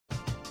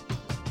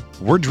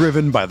We're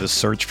driven by the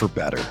search for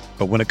better.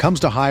 But when it comes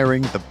to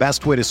hiring, the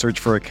best way to search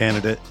for a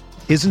candidate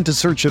isn't to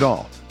search at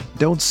all.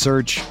 Don't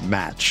search,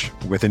 match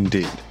with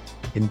Indeed.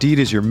 Indeed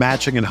is your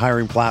matching and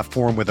hiring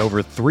platform with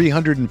over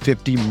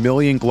 350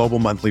 million global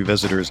monthly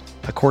visitors,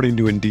 according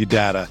to Indeed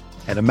data,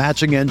 and a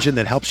matching engine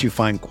that helps you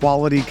find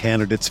quality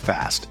candidates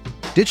fast.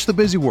 Ditch the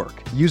busy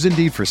work. Use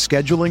Indeed for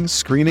scheduling,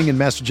 screening, and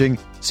messaging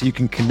so you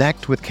can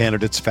connect with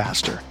candidates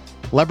faster.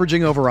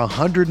 Leveraging over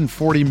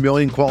 140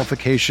 million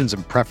qualifications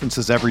and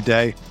preferences every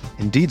day,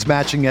 Indeed's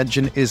matching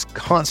engine is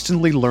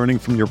constantly learning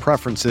from your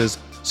preferences,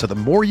 so the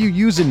more you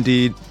use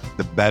Indeed,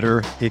 the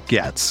better it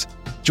gets.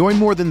 Join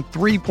more than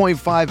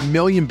 3.5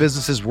 million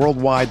businesses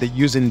worldwide that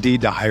use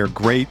Indeed to hire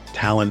great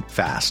talent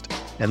fast.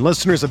 And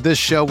listeners of this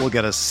show will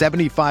get a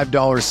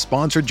 $75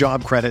 sponsored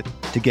job credit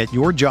to get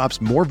your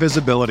jobs more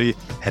visibility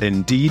at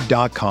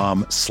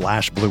Indeed.com/Blue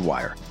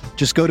Wire.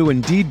 Just go to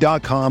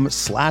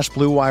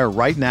Indeed.com/Blue Wire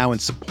right now and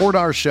support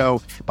our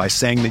show by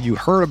saying that you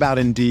heard about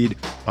Indeed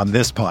on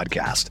this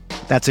podcast.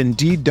 That's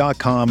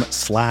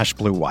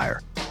Indeed.com/Blue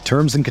Wire.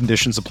 Terms and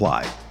conditions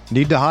apply.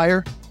 Need to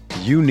hire?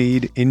 You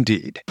need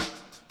Indeed.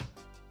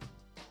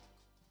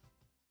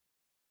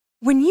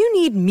 When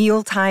you need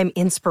mealtime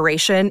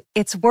inspiration,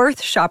 it's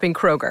worth shopping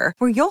Kroger,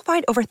 where you'll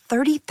find over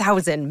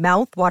 30,000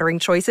 mouth-watering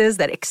choices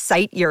that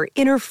excite your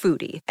inner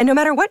foodie. And no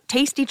matter what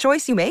tasty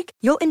choice you make,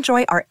 you'll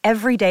enjoy our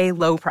everyday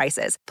low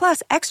prices,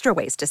 plus extra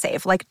ways to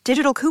save, like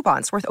digital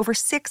coupons worth over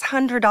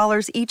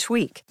 $600 each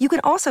week. You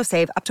can also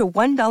save up to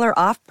 $1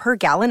 off per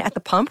gallon at the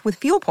pump with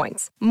fuel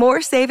points.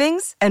 More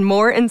savings and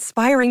more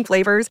inspiring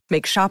flavors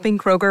make shopping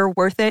Kroger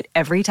worth it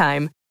every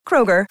time.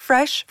 Kroger,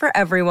 fresh for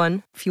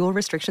everyone. Fuel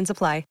restrictions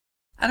apply.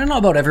 I don't know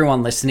about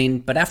everyone listening,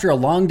 but after a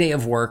long day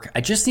of work,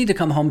 I just need to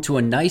come home to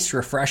a nice,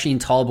 refreshing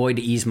tall boy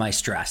to ease my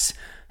stress.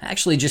 I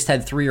actually just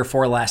had 3 or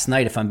 4 last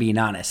night, if I'm being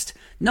honest.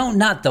 No,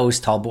 not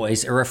those tall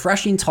boys. A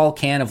refreshing tall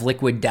can of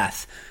Liquid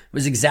Death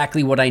was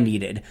exactly what I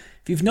needed.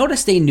 If you've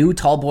noticed a new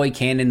tall boy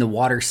can in the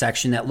water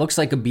section that looks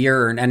like a beer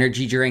or an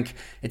energy drink,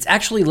 it's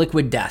actually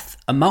Liquid Death,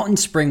 a mountain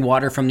spring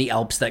water from the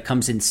Alps that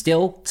comes in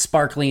still,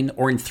 sparkling,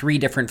 or in 3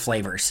 different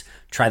flavors.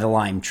 Try the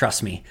lime,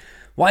 trust me.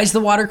 Why is the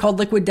water called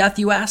Liquid Death,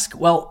 you ask?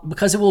 Well,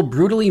 because it will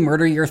brutally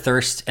murder your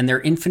thirst, and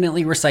their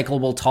infinitely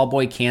recyclable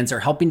tallboy cans are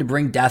helping to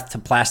bring death to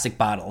plastic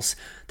bottles.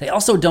 They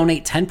also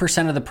donate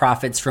 10% of the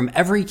profits from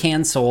every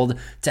can sold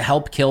to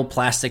help kill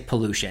plastic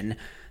pollution.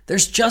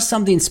 There's just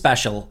something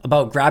special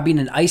about grabbing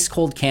an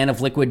ice-cold can of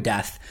Liquid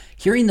Death,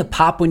 hearing the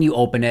pop when you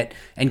open it,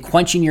 and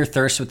quenching your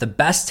thirst with the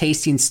best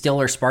tasting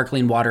still or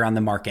sparkling water on the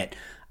market.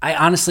 I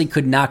honestly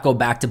could not go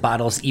back to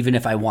bottles even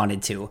if I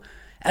wanted to.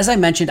 As I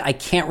mentioned, I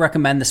can't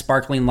recommend the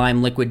Sparkling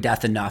Lime Liquid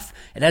Death enough.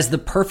 It has the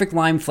perfect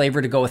lime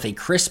flavor to go with a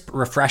crisp,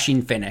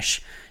 refreshing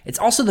finish. It's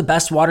also the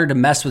best water to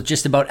mess with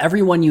just about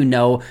everyone you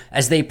know,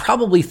 as they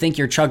probably think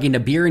you're chugging a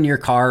beer in your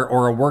car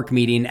or a work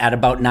meeting at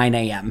about 9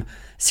 a.m.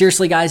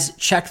 Seriously, guys,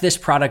 check this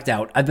product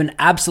out. I've been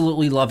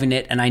absolutely loving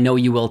it, and I know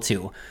you will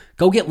too.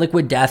 Go get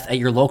Liquid Death at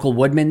your local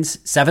Woodman's,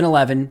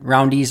 7-Eleven,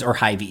 Roundy's, or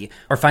Hy-Vee,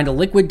 or find a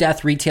Liquid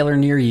Death retailer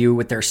near you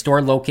with their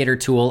store locator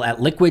tool at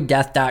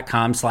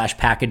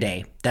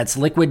liquiddeath.com/packaday. That's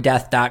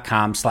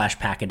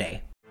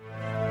liquiddeath.com/packaday.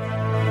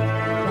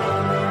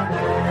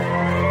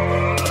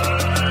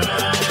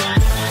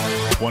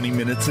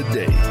 Minutes a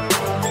day,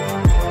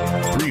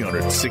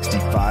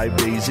 365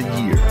 days a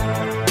year.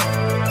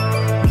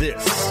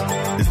 This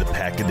is the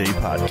Pack-A-Day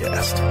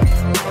Podcast.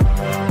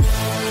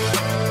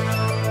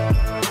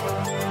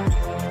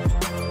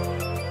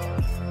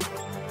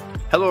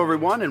 Hello,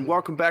 everyone, and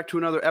welcome back to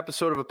another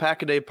episode of a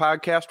Pack-A-Day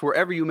Podcast.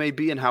 Wherever you may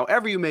be and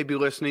however you may be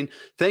listening,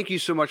 thank you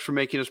so much for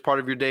making us part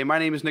of your day. My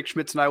name is Nick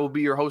Schmitz, and I will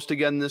be your host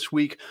again this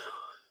week.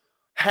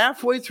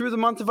 Halfway through the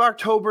month of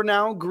October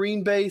now,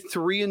 Green Bay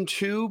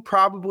 3-2,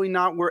 probably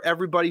not where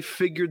everybody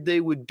figured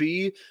they would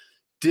be.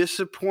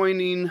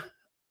 Disappointing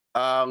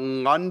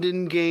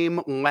London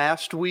game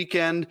last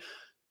weekend.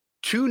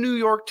 2 New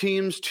York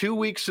teams, 2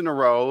 weeks in a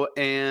row.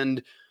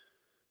 And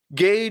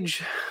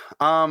Gage,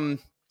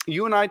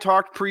 you and I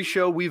talked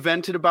pre-show. We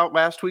vented about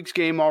last week's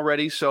game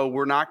already, so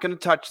we're not going to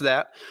touch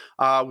that.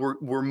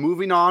 We're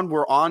moving on.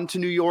 We're on to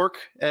New York,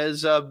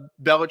 as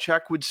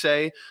Belichick would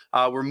say.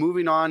 We're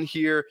moving on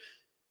here.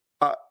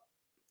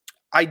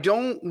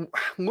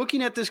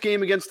 Looking at this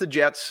game against the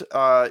Jets,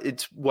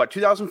 it's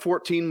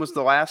 2014 was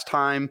the last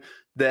time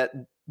that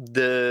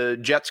the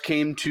Jets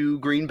came to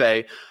Green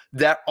Bay.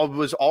 That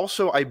was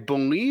also, I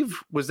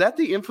believe, was that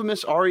the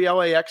infamous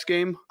RELAX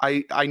game?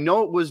 I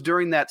know it was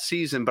during that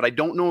season, but I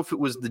don't know if it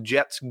was the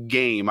Jets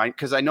game.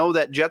 Because I know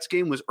that Jets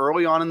game was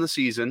early on in the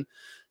season.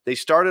 They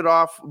started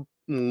off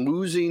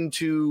losing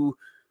to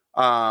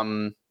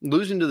the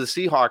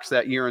Seahawks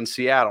that year in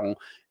Seattle.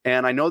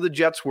 And I know the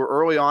Jets were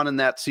early on in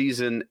that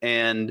season,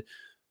 and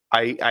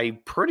I'm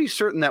pretty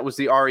certain that was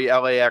the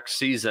RELAX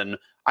season.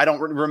 I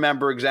don't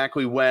remember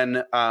exactly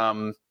when.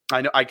 I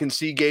know I can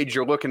see, Gage,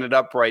 you're looking it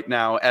up right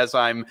now as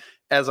I'm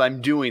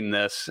doing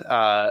this.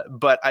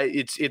 But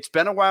it's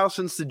been a while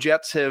since the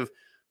Jets have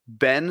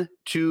been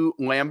to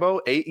Lambeau,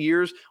 8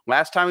 years.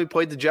 Last time we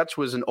played the Jets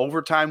was an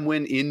overtime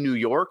win in New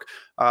York.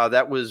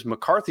 That was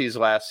McCarthy's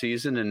last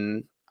season,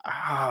 and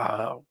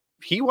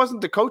he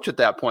wasn't the coach at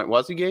that point,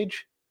 was he,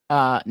 Gage?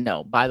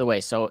 No. By the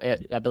way, so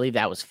I believe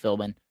that was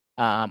Philbin.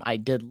 I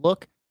did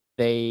look.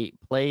 They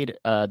played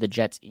the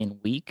Jets in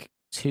week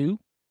 2.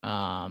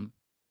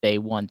 They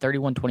won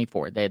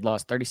 31-24. They had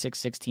lost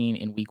 36-16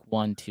 in week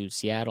 1 to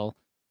Seattle.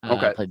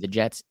 Played the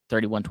Jets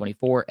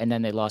 31-24, and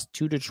then they lost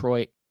to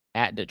Detroit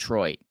at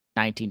Detroit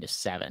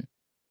 19-7.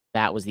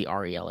 That was the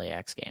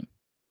RELAX game.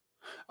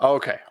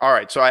 Okay, all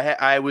right. So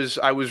I was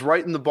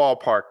right in the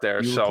ballpark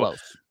there. You were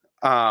close.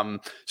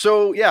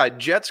 So yeah,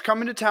 Jets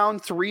coming to town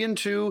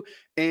 3-2,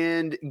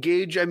 and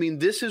Gage, I mean,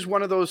 this is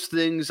one of those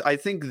things. I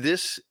think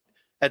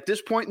at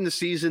this point in the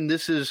season,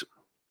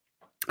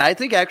 I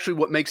think actually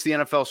what makes the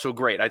NFL so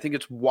great. I think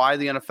it's why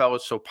the NFL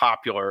is so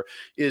popular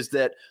is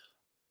that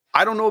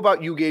I don't know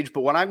about you, Gage,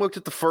 but when I looked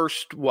at the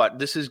first,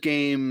 this is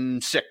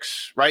game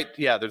 6, right?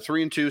 Yeah, they're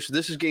 3-2, so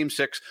this is game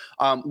 6.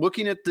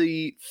 Looking at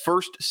the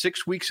first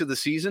 6 weeks of the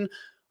season,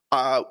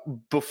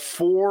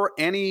 before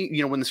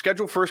any, when the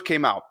schedule first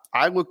came out,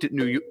 I looked at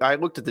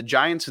the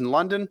Giants in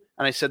London,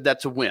 and I said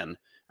that's a win.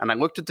 And I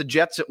looked at the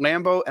Jets at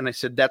Lambeau, and I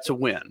said that's a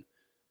win,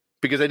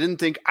 because I didn't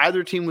think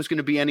either team was going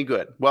to be any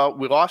good. Well,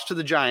 we lost to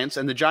the Giants,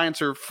 and the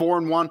Giants are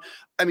 4-1.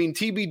 I mean,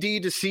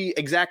 TBD to see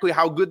exactly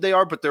how good they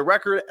are, but their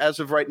record as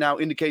of right now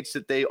indicates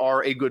that they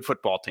are a good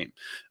football team,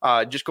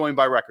 just going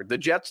by record. The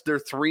Jets, they're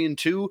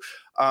 3-2.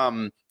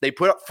 They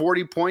put up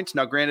 40 points.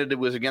 Now, granted, it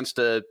was against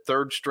a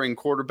third-string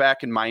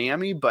quarterback in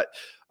Miami, but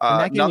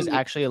and that game was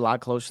actually a lot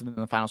closer than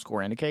the final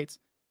score indicates.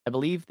 I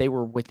believe they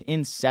were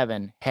within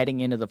 7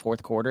 heading into the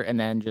fourth quarter, and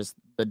then just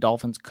the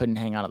Dolphins couldn't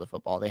hang on to the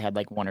football. They had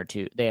one or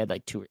two,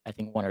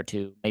 one or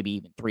two, maybe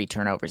even 3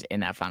 turnovers in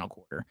that final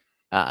quarter.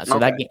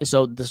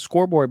 So the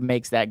scoreboard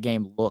makes that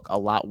game look a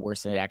lot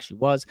worse than it actually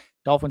was.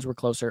 Dolphins were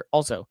closer.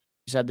 Also,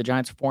 you said the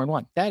Giants are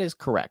 4-1. That is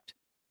correct.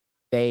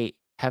 They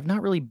have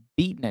not really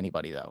beaten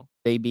anybody, though.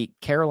 They beat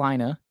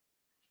Carolina.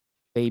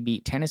 They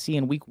beat Tennessee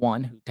in week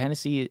 1.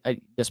 Tennessee,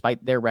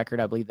 despite their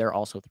record, I believe they're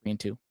also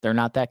 3-2. They're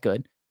not that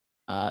good.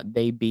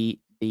 They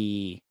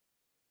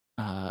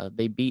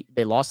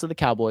lost to the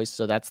Cowboys,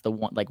 so that's the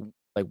one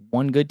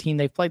one good team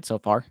they've played so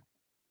far.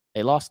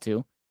 They lost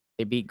to.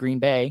 They beat Green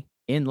Bay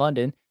in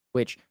London,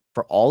 which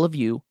for all of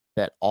you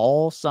that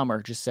all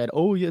summer just said,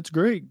 "Oh yeah, it's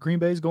great. Green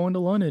Bay's going to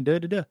London." Da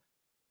da da.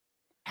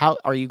 How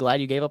are you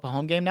glad you gave up a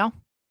home game now?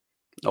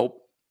 Nope.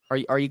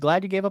 Are you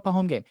glad you gave up a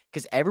home game?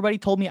 Because everybody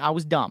told me I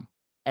was dumb.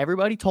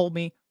 Everybody told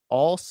me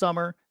all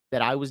summer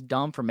that I was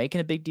dumb for making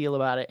a big deal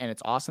about it, and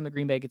it's awesome that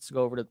Green Bay gets to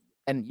go over to.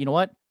 And you know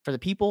what? For the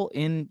people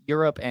in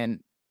Europe and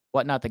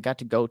whatnot that got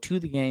to go to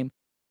the game,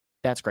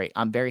 that's great.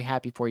 I'm very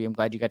happy for you. I'm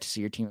glad you got to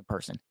see your team in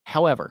person.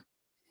 However,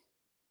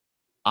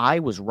 I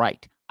was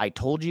right. I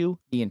told you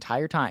the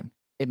entire time.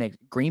 It makes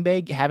Green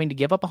Bay having to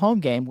give up a home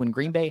game when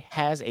Green Bay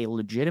has a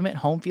legitimate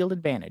home field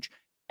advantage.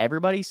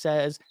 Everybody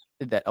says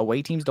that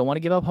away teams don't want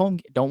to give up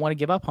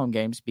home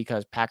games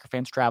because Packer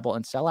fans travel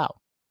and sell out.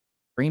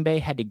 Green Bay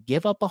had to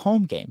give up a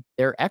home game,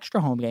 their extra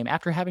home game,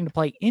 after having to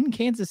play in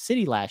Kansas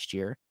City last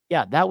year.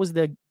 Yeah, that was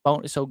the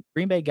bonus. So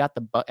Green Bay got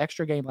the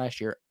extra game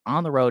last year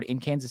on the road in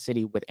Kansas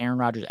City with Aaron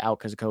Rodgers out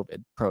because of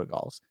COVID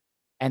protocols.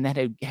 And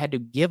then had to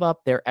give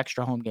up their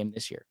extra home game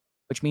this year,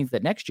 which means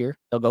that next year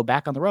they'll go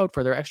back on the road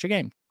for their extra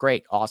game.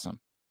 Great. Awesome.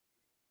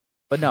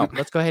 But no,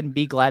 let's go ahead and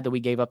be glad that we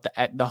gave up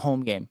the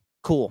home game.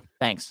 Cool.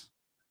 Thanks.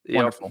 Yep.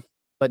 Wonderful.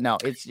 But no,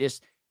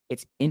 it's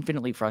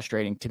infinitely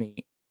frustrating to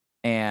me.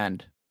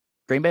 And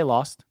Green Bay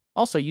lost.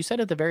 Also, you said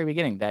at the very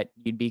beginning that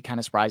you'd be kind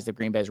of surprised if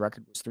Green Bay's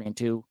record was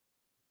 3-2.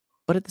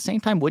 But at the same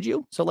time, would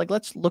you? So,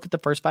 let's look at the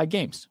first 5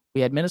 games.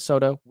 We had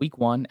Minnesota week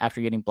 1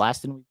 after getting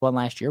blasted in week 1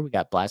 last year. We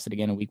got blasted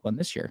again in week 1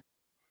 this year.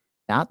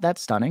 Not that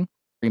stunning.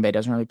 Green Bay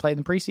doesn't really play in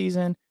the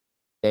preseason.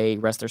 They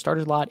rest their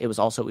starters a lot. It was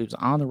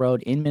on the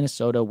road in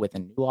Minnesota with a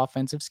new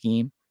offensive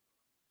scheme.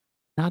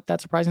 Not that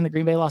surprising that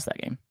Green Bay lost that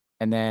game.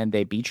 And then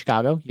they beat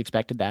Chicago. You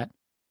expected that.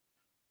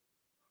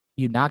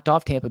 You knocked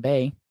off Tampa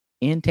Bay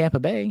in Tampa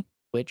Bay,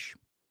 which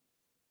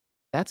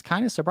that's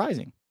kind of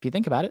surprising if you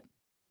think about it.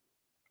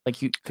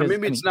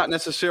 Maybe it's not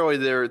necessarily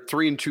their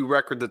 3-2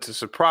 record that's a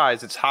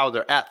surprise. It's how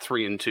they're at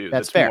 3-2.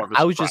 That's fair.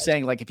 I was just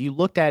saying, if you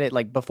looked at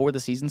it before the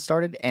season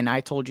started, and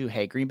I told you,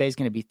 hey, Green Bay's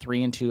going to be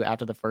 3-2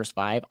 after the first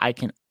 5, I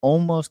can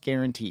almost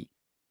guarantee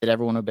that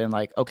everyone would have been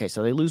like, okay,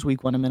 so they lose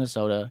week 1 in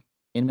Minnesota,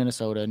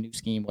 new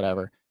scheme,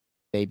 whatever.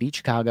 They beat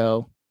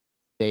Chicago.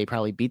 They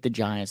probably beat the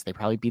Giants. They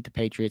probably beat the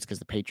Patriots because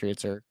the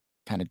Patriots are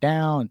kind of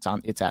down.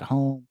 It's at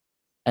home,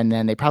 and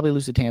then they probably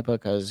lose to Tampa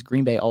because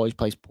Green Bay always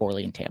plays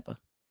poorly in Tampa.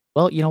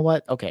 Well, you know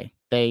what? Okay,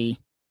 they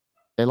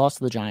lost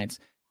to the Giants.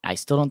 I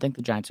still don't think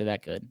the Giants are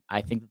that good.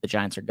 I think that the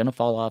Giants are going to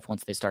fall off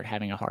once they start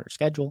having a harder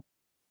schedule.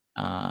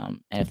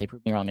 And if they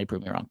prove me wrong, they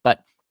prove me wrong.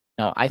 But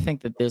no, I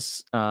think that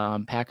this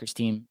Packers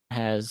team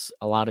has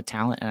a lot of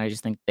talent, and I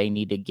just think they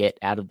need to get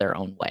out of their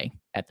own way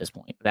at this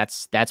point.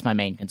 That's my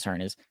main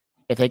concern is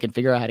if they can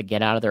figure out how to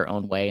get out of their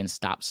own way and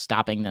stop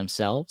stopping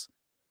themselves,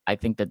 I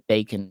think that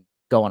they can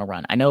go on a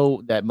run. I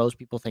know that most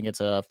people think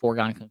it's a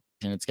foregone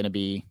conclusion. It's going to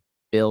be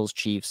Bills,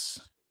 Chiefs.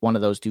 One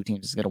of those two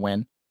teams is going to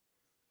win,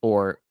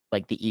 or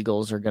like the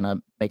Eagles are going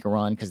to make a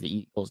run because the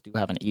Eagles do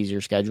have an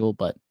easier schedule.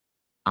 But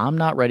I'm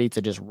not ready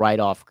to just write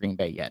off Green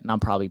Bay yet, and I'm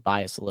probably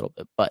biased a little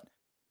bit, but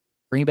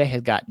Green Bay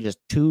has got just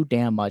too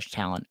damn much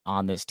talent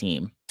on this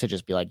team to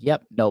just be like,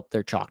 yep, nope,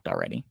 they're chalked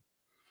already.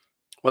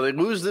 Well, they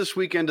lose this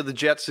weekend to the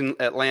Jets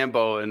at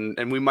Lambeau,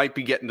 and we might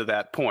be getting to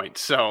that point.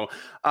 So,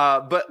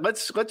 but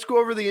let's go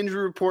over the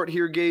injury report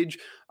here, Gage.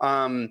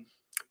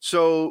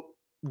 So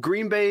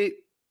Green Bay,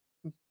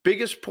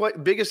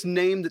 biggest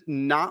name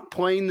not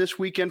playing this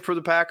weekend for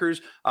the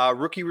Packers,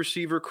 rookie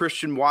receiver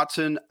Christian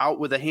Watson out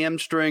with a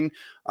hamstring.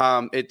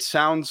 It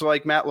sounds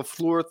like Matt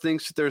LaFleur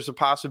thinks that there's a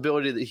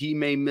possibility that he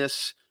may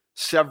miss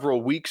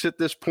several weeks at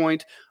this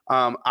point.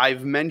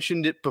 I've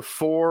mentioned it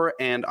before,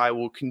 and I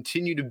will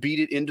continue to beat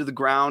it into the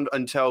ground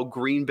until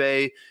Green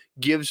Bay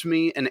gives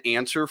me an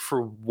answer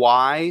for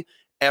why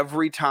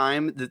every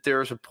time that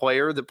there's a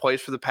player that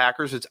plays for the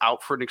Packers that's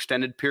out for an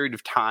extended period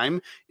of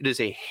time, it is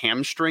a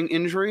hamstring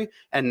injury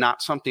and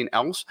not something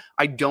else.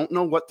 I don't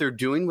know what they're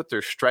doing with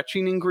their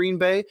stretching in Green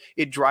Bay.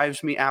 It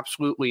drives me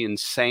absolutely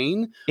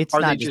insane. It's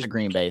not just a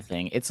Green Bay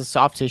thing. It's a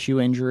soft tissue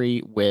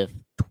injury with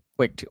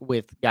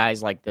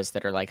guys like this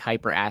that are like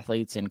hyper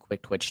athletes and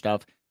quick twitch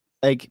stuff.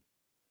 Like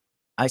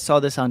I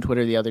saw this on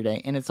Twitter the other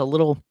day, and it's a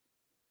little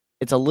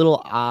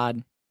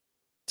odd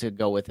to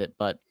go with it,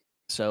 but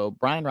so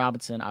Brian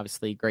Robinson,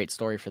 obviously great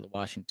story for the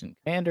Washington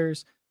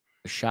Commanders,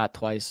 was shot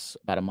twice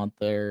about a month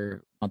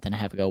and a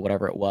half ago,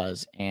 whatever it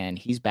was, and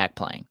he's back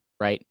playing,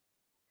 right?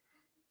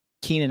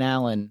 Keenan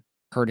Allen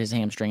hurt his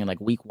hamstring in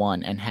like week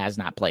 1 and has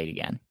not played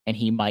again, and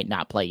he might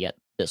not play yet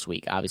this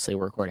week. Obviously,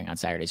 we're recording on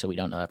Saturday, so we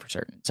don't know that for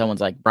certain.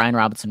 Someone's like, Brian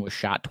Robinson was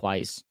shot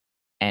twice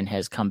and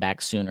has come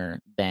back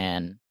sooner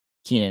than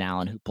Keenan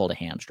Allen, who pulled a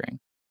hamstring.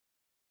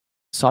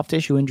 Soft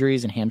tissue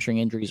injuries and hamstring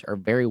injuries are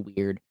very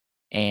weird,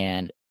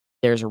 and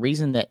there's a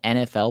reason that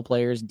NFL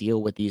players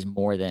deal with these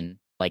more than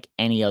like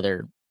any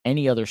other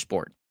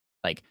sport.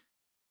 Like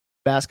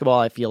basketball,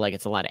 I feel like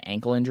it's a lot of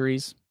ankle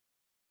injuries.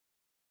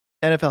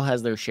 NFL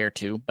has their share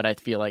too, but I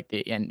feel like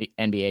the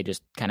NBA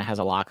just kind of has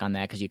a lock on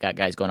that because you got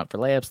guys going up for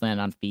layups,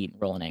 landing on feet,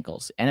 rolling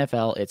ankles.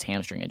 NFL, it's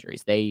hamstring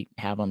injuries. They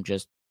have them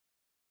just,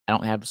 I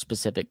don't have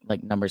specific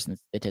like numbers and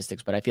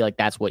statistics, but I feel like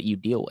that's what you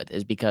deal with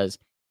is because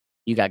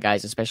you got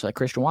guys, especially like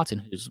Christian Watson,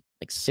 who's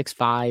like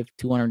 6'5",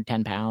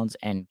 210 pounds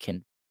and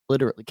can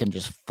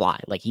just fly.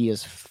 Like he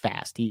is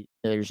fast.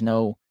 There's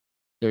no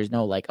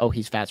like, oh,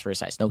 he's fast for his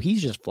size. No,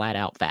 he's just flat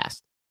out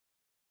fast.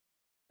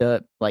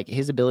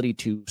 His ability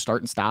to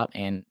start and stop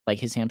and like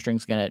his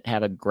hamstring's going to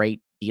have a great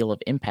deal of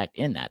impact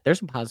in that.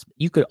 There's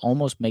you could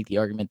almost make the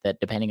argument that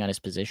depending on his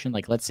position,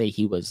 like let's say if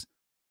he was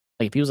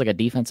like a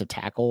defensive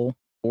tackle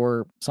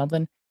or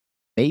something,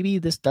 maybe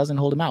this doesn't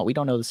hold him out. We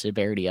don't know the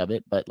severity of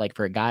it, but like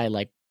for a guy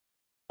like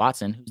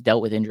Watson, who's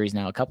dealt with injuries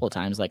now a couple of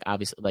times, like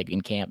obviously like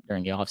in camp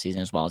during the offseason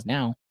as well as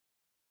now,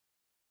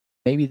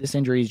 maybe this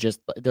injury is just,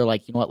 they're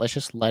like, you know what, let's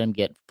just let him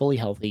get fully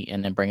healthy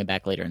and then bring him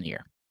back later in the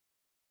year.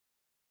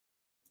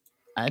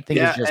 I think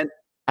it's just,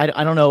 I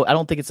don't know. I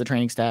don't think it's the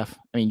training staff.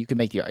 I mean, you could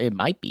make it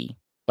might be,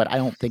 but I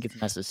don't think it's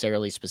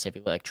necessarily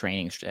specifically like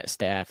training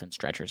staff and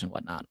stretchers and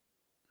whatnot.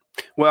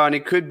 Well, and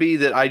it could be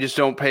that I just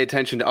don't pay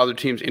attention to other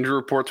teams' injury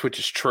reports, which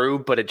is true,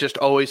 but it just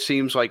always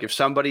seems like if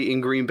somebody in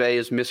Green Bay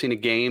is missing a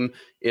game,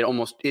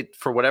 it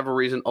for whatever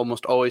reason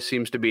almost always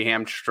seems to be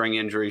hamstring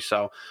injury.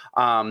 So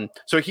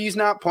he's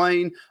not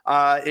playing.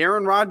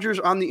 Aaron Rodgers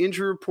on the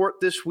injury report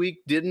this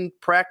week didn't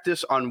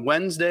practice on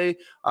Wednesday,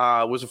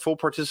 was a full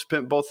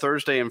participant both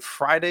Thursday and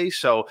Friday.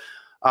 So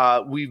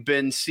we've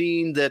been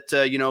seeing that,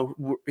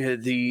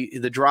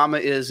 the drama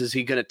is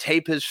he going to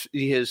tape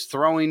his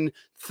throwing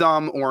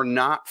thumb or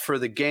not for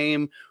the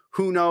game?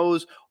 Who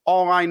knows?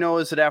 All I know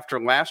is that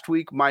after last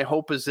week, my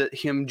hope is that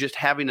him just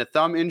having a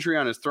thumb injury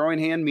on his throwing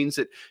hand means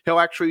that he'll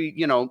actually,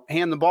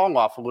 hand the ball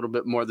off a little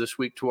bit more this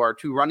week to our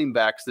two running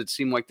backs that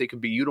seem like they could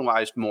be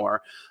utilized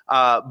more.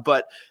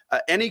 But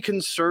any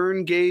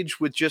concern, Gage,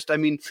 with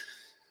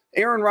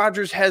Aaron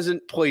Rodgers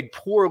hasn't played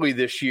poorly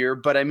this year,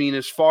 but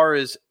as far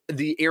as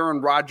the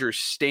Aaron Rodgers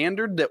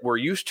standard that we're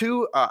used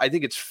to, I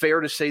think it's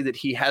fair to say that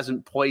he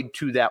hasn't played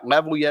to that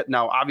level yet.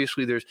 Now,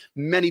 obviously, there's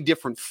many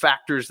different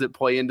factors that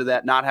play into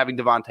that, not having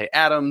Devontae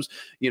Adams,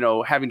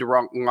 having to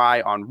rely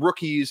on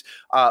rookies.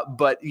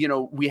 But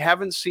we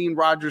haven't seen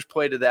Rodgers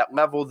play to that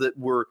level that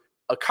we're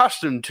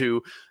accustomed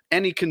to.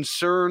 Any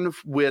concern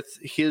with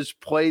his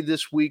play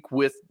this week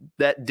with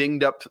that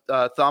dinged up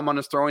thumb on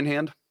his throwing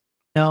hand?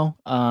 No,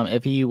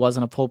 if he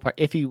wasn't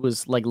if he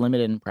was like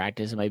limited in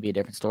practice, it might be a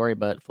different story.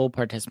 But full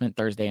participant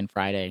Thursday and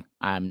Friday,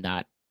 I'm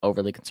not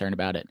overly concerned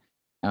about it.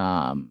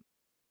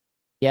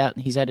 Yeah,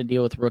 he's had to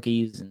deal with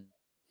rookies and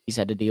he's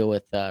had to deal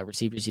with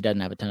receivers he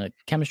doesn't have a ton of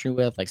chemistry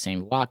with, like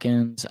Sammy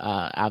Watkins.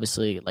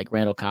 Obviously, like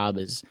Randall Cobb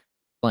is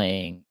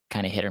playing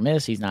kind of hit or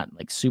miss. He's not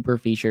like super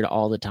featured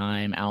all the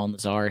time. Allen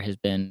Lazard has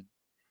been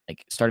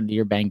like started the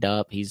year banged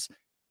up. He's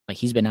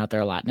been out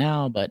there a lot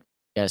now, but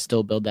got to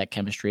still build that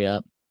chemistry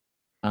up.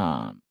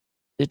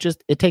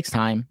 it takes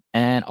time.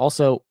 And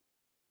also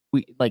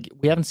we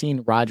haven't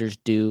seen Rodgers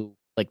do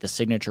like the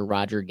signature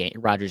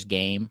Rodgers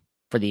game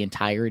for the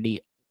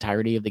entirety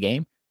of the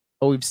game.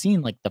 But we've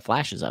seen like the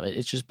flashes of it.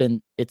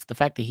 It's the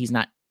fact that he's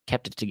not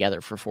kept it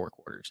together for 4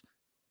 quarters.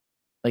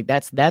 Like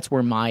that's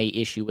where my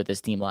issue with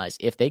this team lies.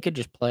 If they could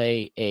just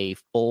play a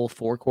full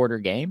 4-quarter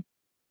game,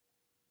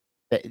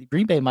 that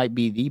Green Bay might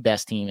be the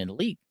best team in the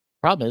league.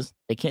 Problem is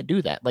they can't do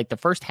that. Like the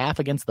first half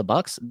against the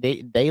Bucks,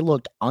 they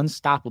looked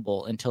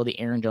unstoppable until the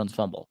Aaron Jones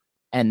fumble.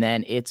 And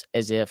then it's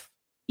as if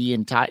the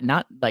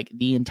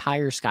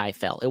entire sky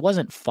fell. It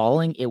wasn't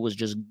falling, it was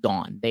just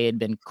gone. They had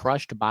been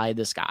crushed by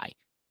the sky.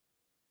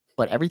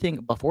 But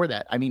everything before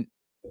that, the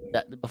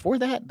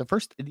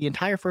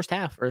entire first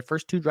half or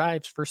first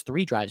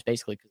 3 drives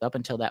basically, because up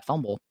until that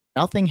fumble,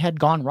 nothing had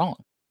gone wrong.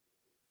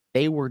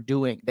 They were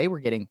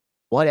getting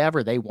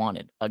whatever they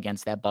wanted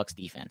against that Bucks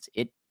defense.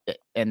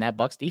 And that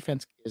Bucks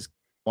defense is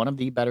one of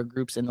the better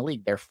groups in the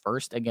league. They're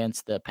first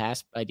against the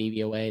pass by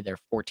DVOA, they're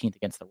 14th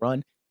against the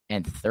run,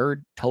 and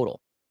 3rd total.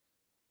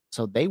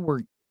 So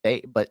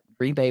but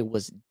Green Bay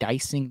was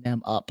dicing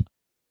them up.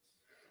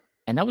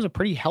 And that was a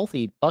pretty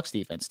healthy Bucks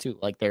defense too.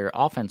 Like their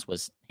offense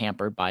was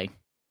hampered by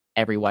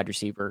every wide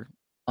receiver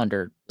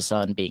under the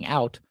sun being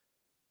out.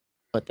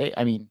 But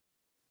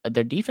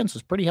their defense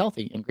was pretty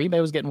healthy, and Green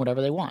Bay was getting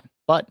whatever they want.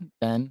 But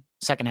then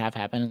second half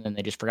happened, and then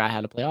they just forgot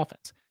how to play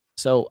offense.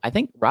 So I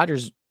think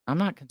Rodgers, I'm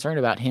not concerned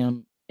about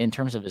him in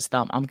terms of his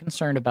thumb. I'm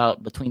concerned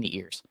about between the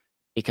ears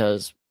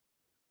because,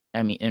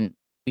 and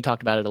we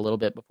talked about it a little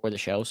bit before the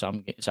show, so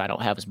I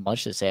don't have as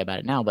much to say about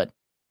it now. But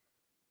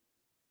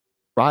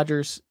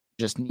Rodgers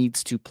just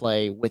needs to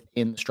play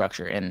within the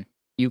structure, and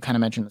you kind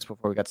of mentioned this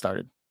before we got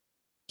started.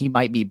 He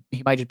might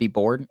just be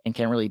bored and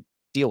can't really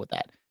deal with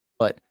that.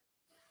 But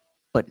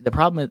the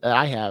problem that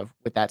I have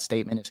with that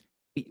statement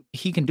is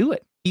he can do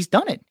it. He's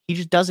done it. He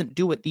just doesn't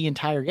do it the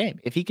entire game.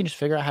 If he can just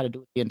figure out how to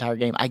do it the entire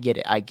game, I get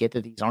it. I get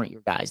that these aren't your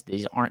guys.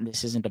 This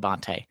isn't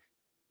Devontae.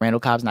 Randall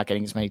Cobb's not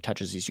getting as many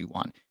touches as you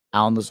want.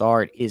 Allen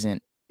Lazard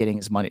isn't getting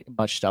as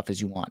much stuff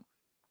as you want.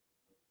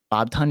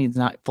 Bob Tunney's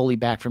not fully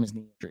back from his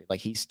knee injury.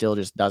 Like he still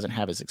just doesn't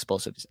have his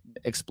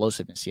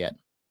explosiveness yet.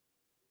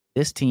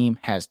 This team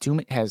has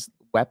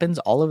weapons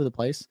all over the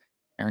place.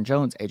 Aaron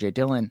Jones, AJ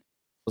Dillon,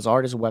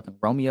 Lazard is a weapon.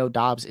 Romeo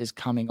Doubs is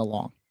coming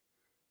along.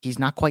 He's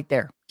not quite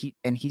there.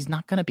 He's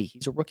not going to be.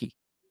 He's a rookie.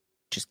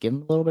 Just give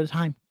him a little bit of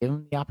time. Give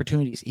him the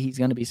opportunities. He's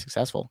going to be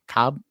successful.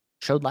 Cobb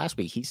showed last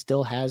week. He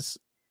still has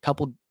a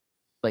couple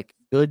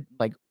good,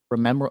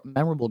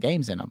 memorable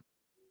games in him.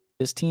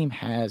 This team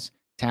has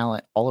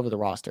talent all over the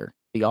roster.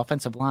 The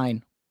offensive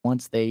line,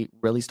 once they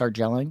really start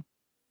gelling,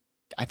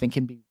 I think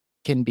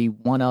can be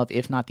one of,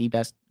 if not the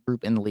best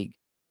group in the league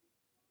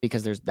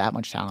because there's that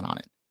much talent on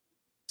it.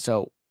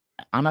 So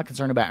I'm not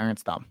concerned about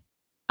Aaron's thumb.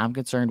 I'm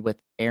concerned with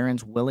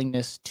Aaron's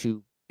willingness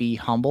to be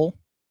humble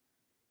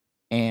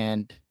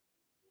and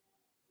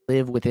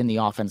live within the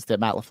offense that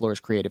Matt LaFleur has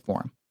created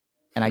for him.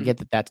 And I get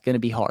that that's going to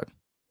be hard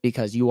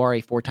because you are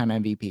a 4-time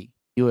MVP.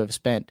 You have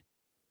spent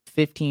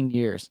 15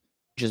 years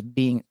just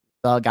being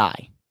the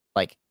guy,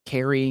 like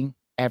carrying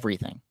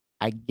everything.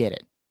 I get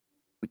it.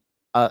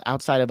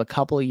 Outside of a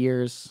couple of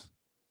years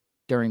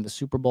during the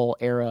Super Bowl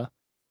era,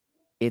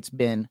 it's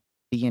been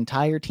the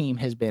entire team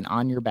has been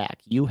on your back.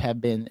 You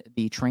have been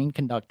the train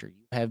conductor.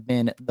 You have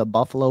been the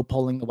buffalo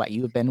pulling the wagon.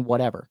 You have been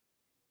whatever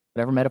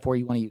metaphor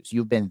you want to use.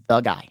 You've been the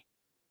guy.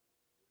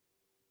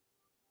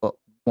 But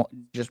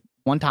just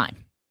one time,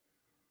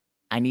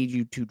 I need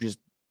you to just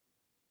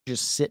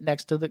sit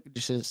next to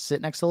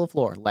the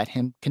floor. Let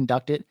him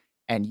conduct it,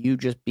 and you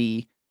just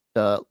be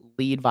the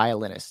lead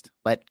violinist.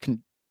 Let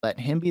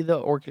him be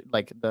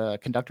the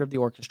conductor of the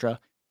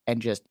orchestra,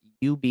 and just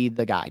you be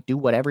the guy. Do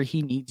whatever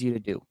he needs you to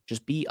do.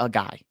 Just be a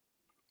guy.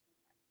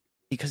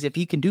 Because if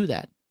he can do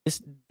that,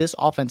 this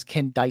offense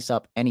can dice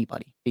up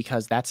anybody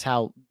because that's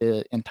how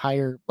the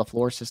entire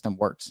LaFleur system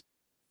works.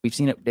 We've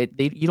seen it.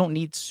 You don't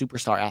need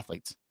superstar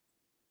athletes.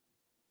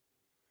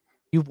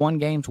 You've won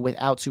games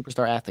without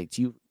superstar athletes.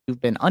 You've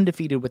been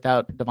undefeated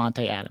without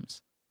Devontae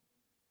Adams.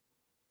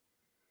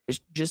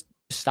 Just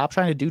stop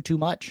trying to do too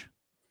much.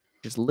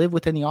 Just live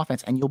within the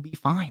offense and you'll be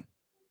fine.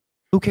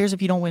 Who cares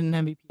if you don't win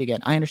an MVP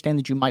again? I understand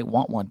that you might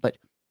want one, but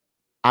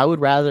I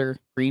would rather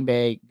Green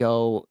Bay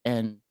go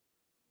and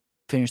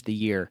finish the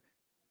year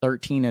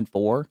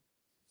 13-4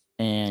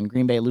 and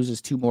Green Bay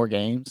loses 2 more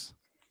games,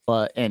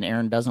 and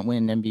Aaron doesn't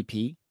win an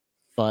MVP,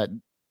 but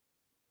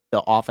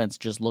the offense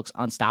just looks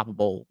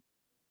unstoppable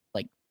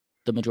like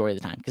the majority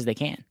of the time because they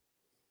can.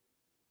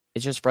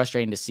 It's just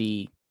frustrating to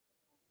see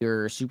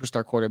your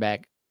superstar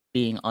quarterback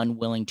being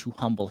unwilling to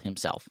humble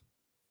himself.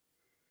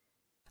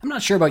 I'm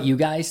not sure about you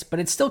guys, but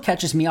it still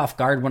catches me off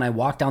guard when I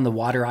walk down the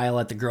water aisle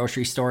at the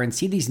grocery store and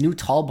see these new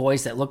tall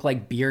boys that look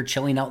like beer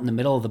chilling out in the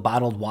middle of the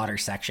bottled water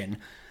section.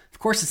 Of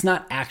course, it's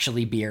not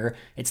actually beer.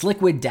 It's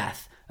Liquid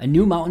Death, a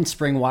new mountain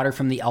spring water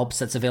from the Alps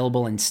that's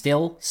available in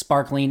still,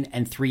 sparkling,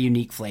 and 3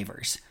 unique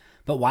flavors.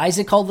 But why is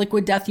it called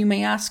Liquid Death, you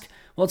may ask?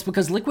 Well, it's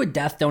because Liquid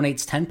Death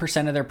donates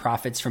 10% of their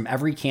profits from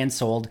every can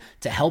sold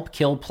to help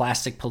kill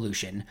plastic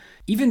pollution.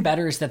 Even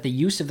better is that the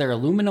use of their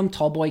aluminum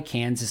tallboy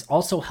cans is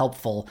also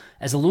helpful,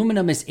 as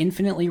aluminum is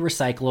infinitely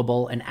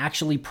recyclable and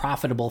actually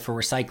profitable for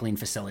recycling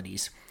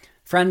facilities.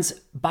 Friends,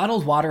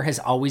 bottled water has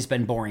always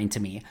been boring to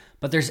me,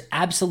 but there's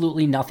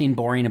absolutely nothing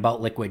boring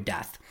about Liquid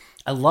Death.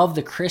 I love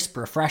the crisp,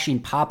 refreshing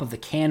pop of the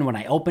can when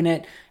I open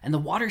it, and the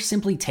water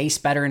simply tastes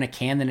better in a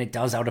can than it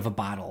does out of a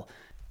bottle.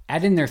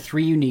 Add in their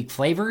 3 unique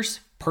flavors.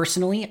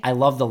 Personally, I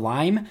love the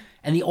lime,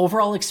 and the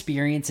overall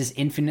experience is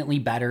infinitely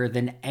better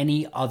than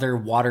any other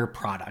water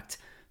product.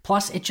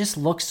 Plus, it just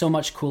looks so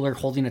much cooler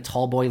holding a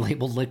tallboy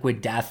labeled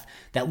Liquid Death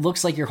that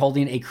looks like you're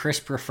holding a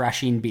crisp,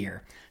 refreshing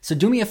beer. So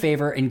do me a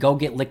favor and go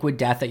get Liquid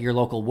Death at your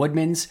local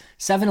Woodman's,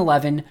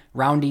 7-Eleven,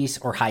 Roundy's,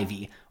 or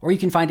Hy-Vee. Or you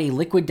can find a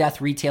Liquid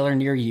Death retailer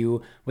near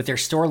you with their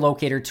store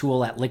locator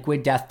tool at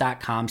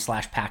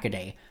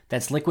liquiddeath.com/packaday.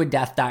 That's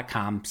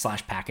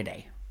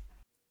liquiddeath.com/packaday.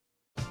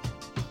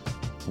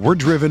 We're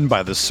driven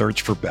by the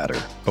search for better.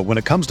 But when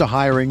it comes to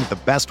hiring, the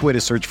best way to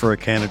search for a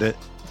candidate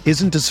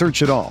isn't to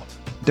search at all.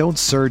 Don't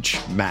search,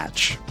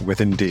 match with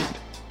Indeed.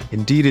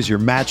 Indeed is your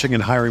matching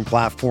and hiring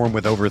platform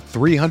with over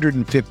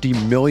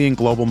 350 million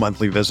global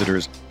monthly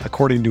visitors,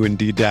 according to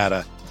Indeed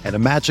data, and a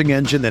matching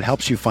engine that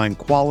helps you find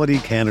quality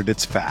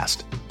candidates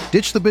fast.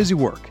 Ditch the busy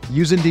work.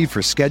 Use Indeed for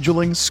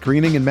scheduling,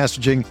 screening, and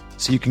messaging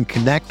so you can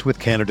connect with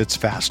candidates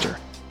faster.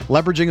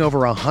 Leveraging over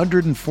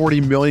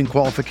 140 million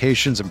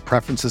qualifications and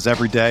preferences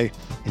every day,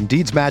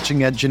 Indeed's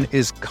matching engine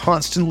is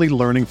constantly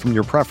learning from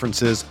your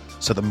preferences,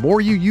 so the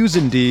more you use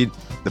Indeed,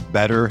 the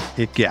better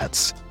it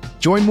gets.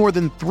 Join more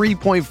than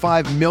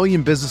 3.5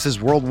 million businesses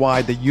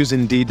worldwide that use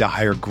Indeed to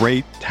hire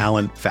great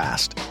talent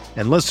fast.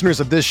 And listeners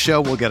of this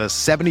show will get a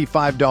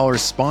 $75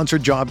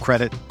 sponsored job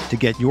credit to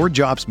get your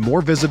jobs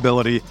more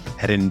visibility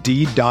at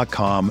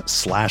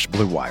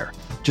Indeed.com/Blue Wire.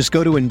 Just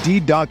go to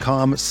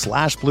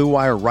Indeed.com/Blue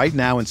Wire right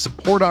now and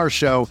support our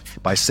show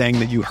by saying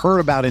that you heard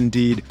about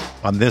Indeed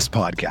on this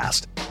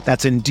podcast.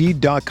 That's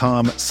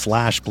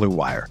Indeed.com/Blue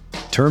Wire.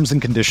 Terms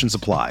and conditions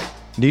apply.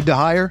 Need to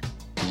hire?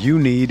 You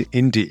need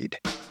Indeed.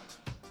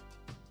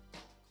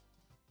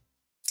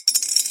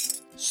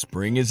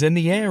 Spring is in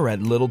the air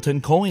at Littleton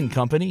Coin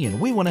Company, and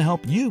we want to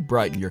help you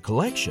brighten your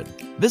collection.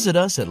 Visit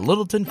us at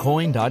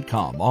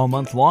littletoncoin.com all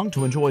month long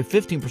to enjoy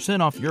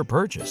 15% off your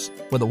purchase.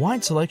 With a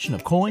wide selection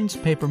of coins,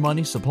 paper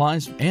money,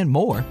 supplies, and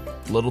more,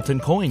 Littleton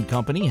Coin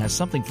Company has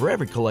something for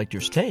every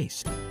collector's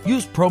taste.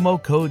 Use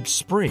promo code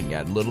SPRING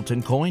at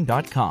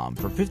littletoncoin.com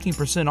for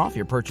 15% off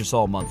your purchase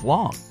all month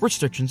long.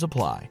 Restrictions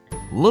apply.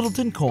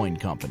 Littleton Coin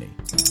Company.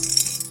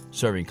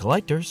 Serving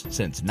collectors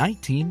since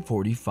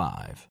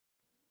 1945.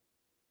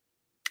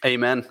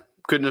 Amen.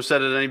 Couldn't have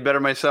said it any better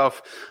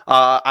myself.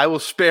 I will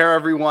spare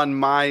everyone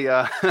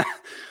my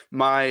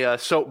my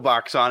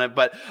soapbox on it.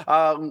 But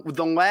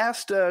the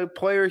last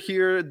player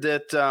here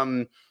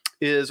that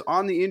is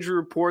on the injury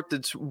report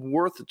that's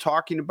worth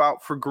talking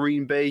about for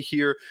Green Bay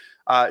here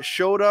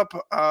showed up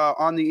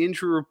on the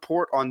injury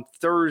report on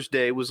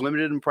Thursday, was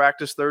limited in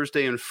practice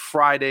Thursday and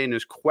Friday, and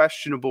is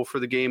questionable for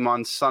the game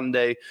on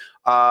Sunday.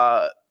 Linebacker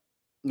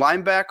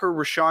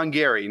Rashawn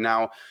Gary.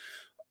 Now,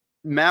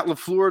 Matt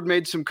LaFleur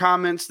made some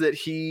comments that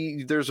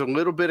there's a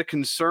little bit of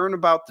concern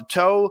about the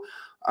toe.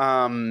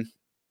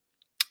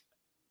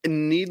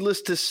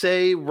 Needless to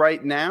say,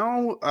 right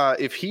now,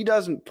 if he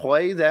doesn't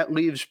play, that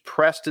leaves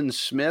Preston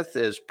Smith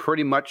as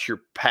pretty much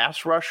your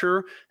pass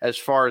rusher as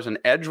far as an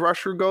edge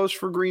rusher goes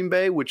for Green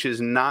Bay, which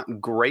is not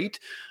great.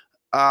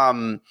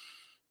 I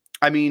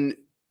mean,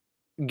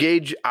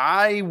 Gage,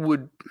 I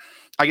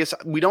guess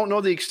we don't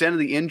know the extent of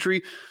the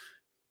injury.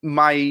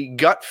 My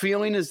gut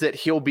feeling is that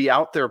he'll be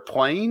out there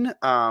playing.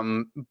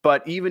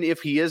 But even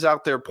if he is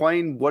out there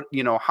playing,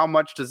 how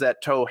much does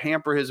that toe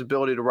hamper his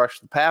ability to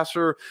rush the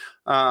passer?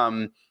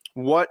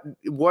 What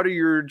are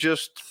your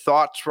just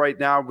thoughts right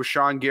now with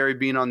Rashawn Gary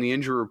being on the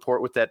injury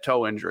report with that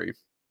toe injury?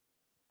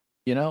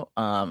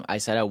 I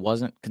said I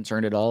wasn't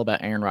concerned at all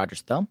about Aaron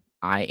Rodgers' thumb.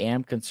 I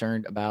am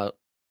concerned about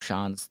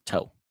Rashawn's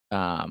toe.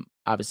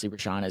 Obviously,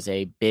 Rashawn is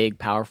a big,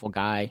 powerful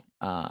guy.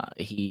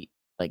 He's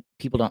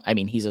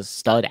a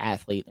stud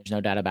athlete. There's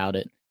no doubt about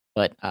it.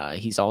 But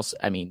he's also,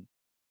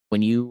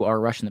 when you are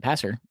rushing the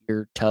passer,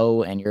 your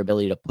toe and your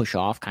ability to push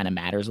off kind of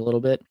matters a little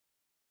bit.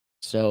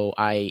 So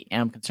I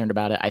am concerned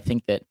about it. I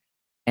think that,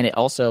 and it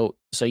also,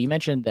 so you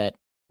mentioned that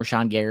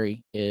Rashawn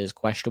Gary is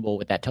questionable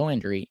with that toe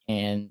injury,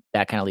 and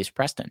that kind of leaves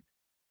Preston.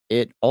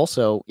 It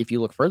also, if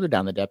you look further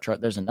down the depth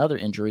chart, there's another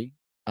injury.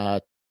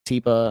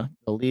 Tipa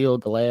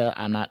Galea.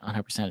 I'm not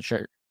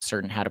 100%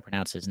 certain how to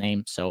pronounce his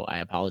name, so I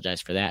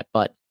apologize for that.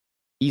 But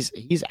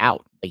he's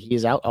out. He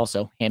is out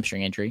also,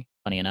 hamstring injury,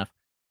 funny enough.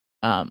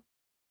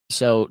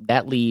 So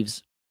that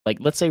leaves,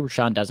 let's say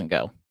Rashawn doesn't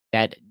go.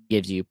 That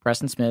gives you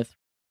Preston Smith,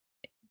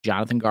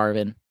 Jonathan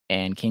Garvin,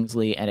 and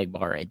Kingsley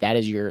Enagbare.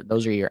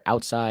 Those are your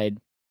outside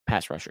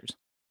pass rushers.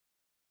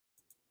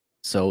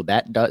 So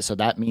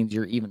that means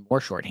you're even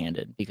more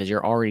shorthanded because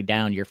you're already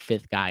down your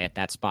fifth guy at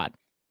that spot,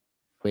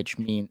 which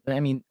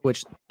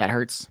that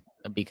hurts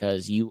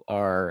because you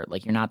are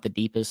you're not the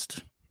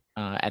deepest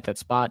at that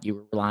spot. You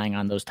were relying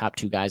on those top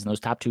two guys, and those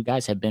top two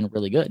guys have been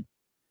really good.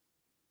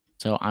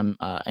 So I'm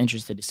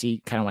interested to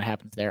see kind of what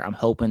happens there. I'm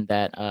hoping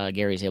that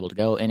Gary's able to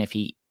go, and if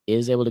he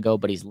is able to go,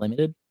 but he's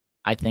limited,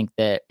 I think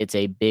that it's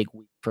a big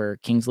week for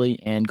Kingsley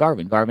and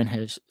Garvin. Garvin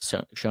has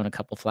shown a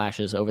couple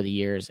flashes over the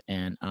years,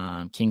 and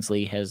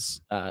Kingsley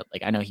has,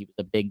 I know he was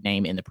a big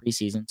name in the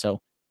preseason,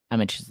 so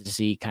I'm interested to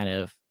see kind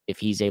of if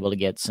he's able to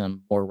get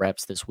some more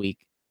reps this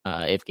week,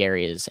 if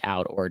Gary is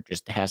out or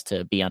just has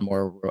to be on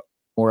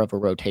more of a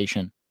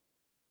rotation.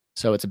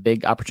 So it's a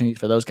big opportunity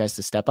for those guys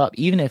to step up,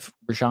 even if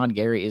Rashawn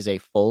Gary is a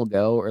full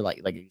go or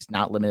like he's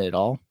not limited at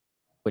all,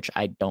 which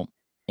I don't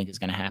think is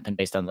going to happen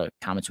based on the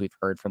comments we've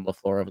heard from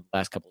LaFleur over the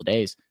last couple of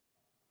days.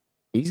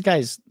 These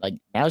guys,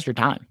 now's your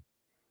time.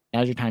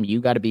 Now's your time. You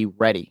got to be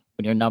ready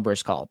when your number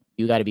is called.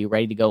 You got to be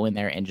ready to go in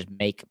there and just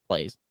make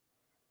plays.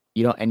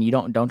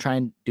 Don't try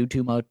and do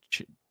too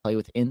much. Play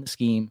within the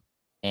scheme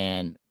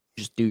and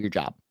just do your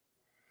job.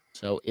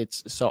 So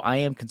I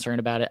am concerned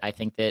about it. I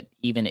think that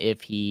even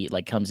if he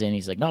comes in,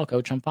 he's like, no,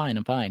 coach, I'm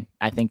fine.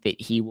 I think that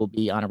he will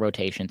be on a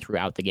rotation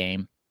throughout the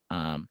game.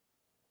 And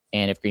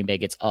if Green Bay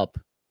gets up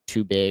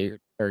too big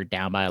or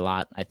down by a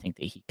lot, I think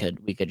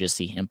that we could just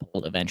see him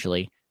pulled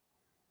eventually.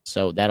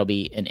 So that'll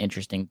be an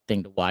interesting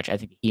thing to watch. I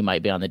think he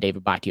might be on the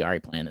David Bakhtiari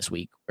plan this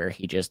week, where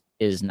he just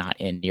is not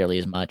in nearly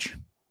as much.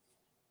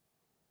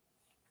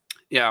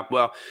 Yeah,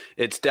 well,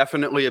 it's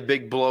definitely a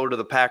big blow to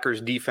the Packers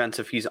defense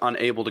if he's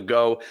unable to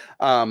go.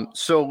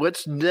 So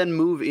let's then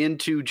move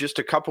into just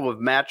a couple of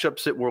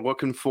matchups that we're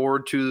looking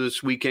forward to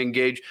this weekend,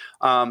 Gage.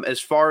 As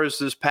far as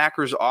this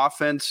Packers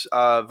offense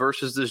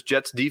versus this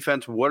Jets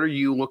defense, what are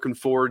you looking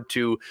forward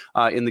to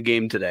in the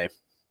game today?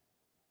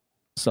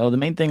 So the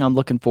main thing I'm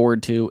looking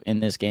forward to in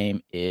this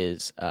game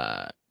is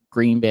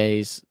Green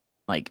Bay's,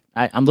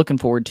 I'm looking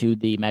forward to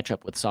the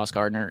matchup with Sauce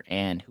Gardner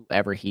and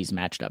whoever he's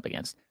matched up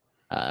against.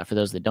 For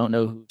those that don't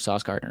know who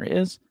Sauce Gardner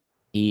is,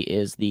 he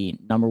is the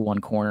number one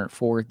corner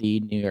for the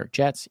New York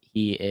Jets.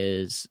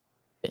 He's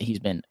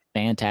been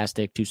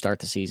fantastic to start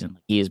the season.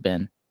 He has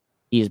been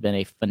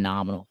a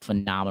phenomenal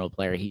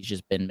player. He's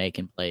just been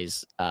making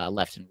plays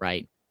left and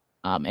right.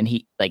 And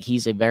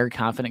he's a very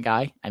confident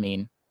guy. I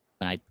mean,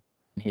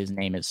 his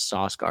name is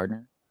Sauce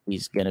Gardner,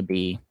 you're gonna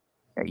be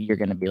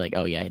like,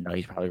 oh yeah, no,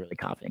 he's probably really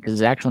confident because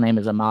his actual name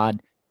is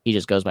Ahmad. He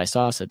just goes by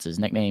Sauce. That's his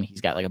nickname. He's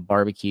got a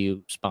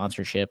barbecue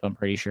sponsorship, I'm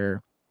pretty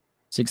sure.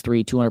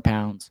 6'3", 200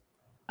 pounds.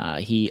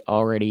 He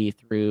already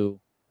threw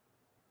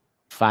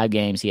 5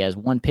 games. He has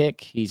 1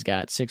 pick. He's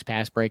got 6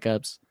 pass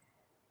breakups.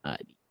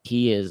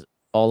 He is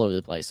all over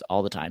the place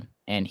all the time.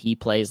 And he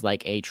plays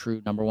like a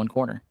true number one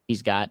corner.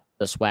 He's got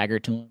the swagger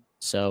to him.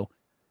 So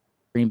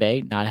Green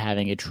Bay not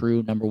having a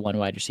true number one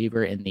wide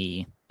receiver in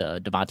the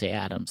Devontae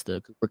Adams,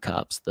 the Cooper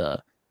Kupps,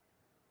 the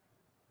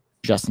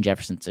Justin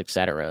Jeffersons,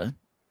 etc.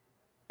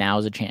 Now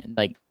is a chance.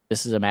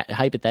 This is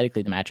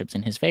hypothetically the matchup's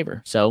in his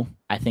favor. So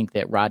I think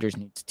that Rodgers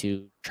needs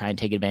to try and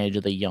take advantage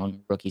of the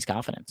young rookie's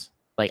confidence.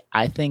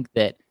 I think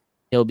that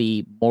he'll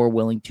be more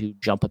willing to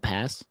jump a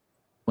pass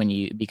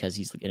because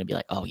he's going to be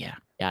like, oh yeah,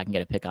 I can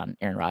get a pick on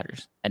Aaron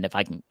Rodgers, and if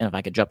I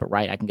could jump it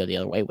right, I can go the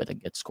other way with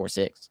it, get score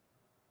 6.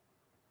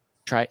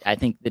 I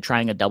think that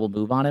trying a double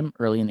move on him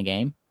early in the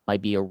game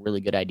might be a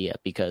really good idea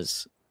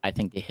because I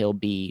think that he'll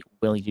be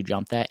willing to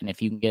jump that, and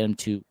if you can get him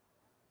to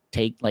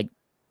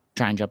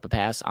try and jump a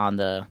pass on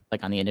the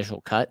initial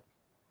cut,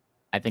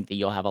 I think that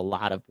you'll have a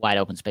lot of wide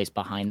open space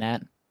behind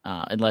that.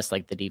 Unless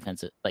the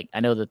defense, I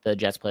know that the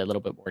Jets play a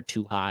little bit more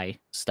too high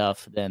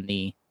stuff than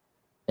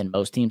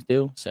most teams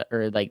do. So,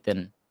 or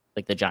than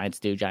the Giants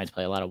do. Giants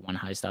play a lot of 1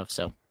 high stuff.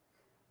 So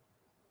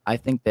I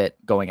think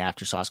that going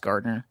after Sauce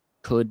Gardner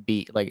could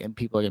be and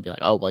people are gonna be like,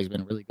 oh, well, he's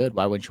been really good.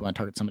 Why wouldn't you want to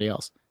target somebody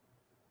else?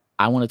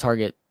 I want to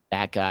target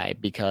that guy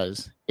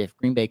because if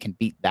Green Bay can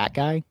beat that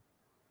guy,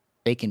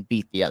 they can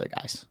beat the other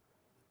guys.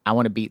 I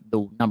want to beat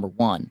the number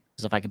one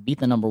because if I can beat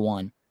the number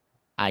one,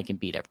 I can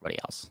beat everybody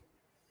else.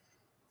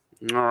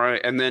 All right,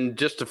 and then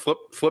just to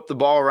flip the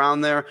ball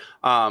around there,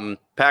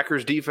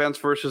 Packers defense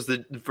versus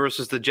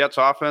the Jets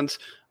offense.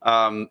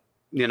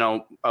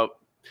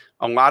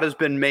 A lot has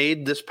been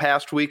made this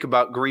past week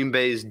about Green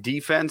Bay's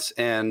defense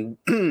and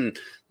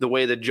the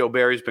way that Joe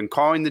Barry's been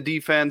calling the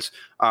defense.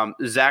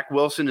 Zach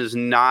Wilson is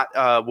not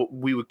what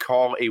we would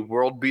call a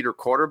world beater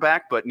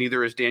quarterback, but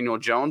neither is Daniel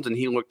Jones, and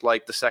he looked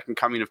like the second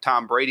coming of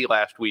Tom Brady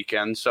last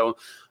weekend. So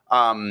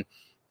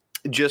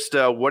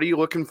what are you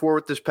looking for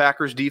with this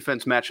Packers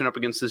defense matching up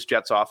against this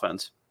Jets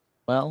offense?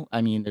 Well,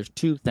 I mean, there's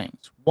 2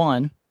 things.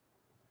 One,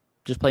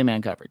 just play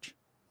man coverage.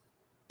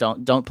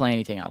 Don't play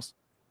anything else.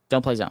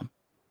 Don't play zone.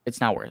 It's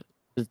not worth it.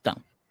 It's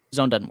dumb.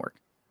 Zone doesn't work.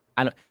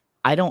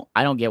 I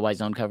don't get why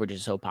zone coverage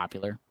is so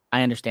popular.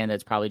 I understand that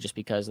it's probably just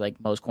because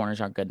most corners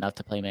aren't good enough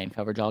to play man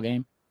coverage all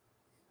game.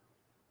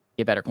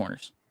 Get better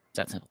corners. It's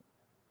that simple.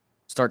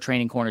 Start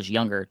training corners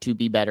younger to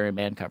be better in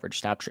man coverage.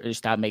 Stop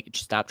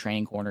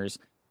training corners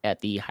at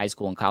the high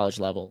school and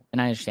college level.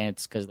 And I understand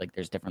it's because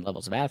there's different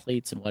levels of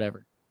athletes and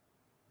whatever.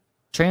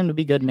 Train them to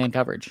be good in man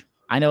coverage.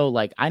 I know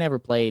I never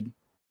played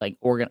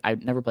I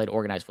never played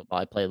organized football.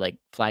 I played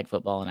flag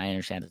football, and I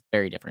understand it's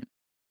very different.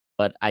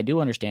 but I do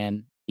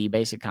understand the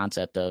basic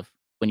concept of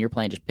when you're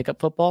playing just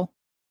pickup football,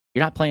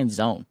 you're not playing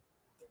zone.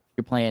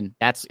 You're playing,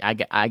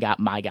 I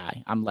got my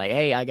guy. I'm like,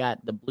 hey, I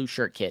got the blue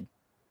shirt kid.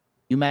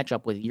 You match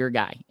up with your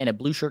guy, and a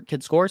blue shirt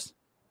kid scores.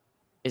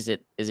 Is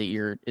it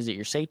your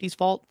safety's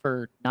fault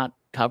for not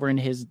covering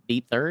his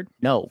deep third?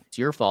 No, it's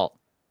your fault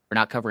for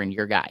not covering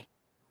your guy.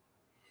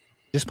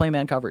 Just play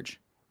man coverage.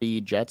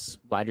 The Jets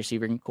wide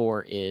receiving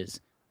core is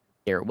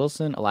Garrett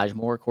Wilson, Elijah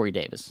Moore, Corey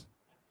Davis.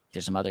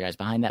 There's some other guys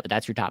behind that, but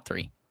that's your top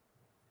three.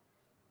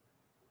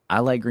 I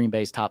like Green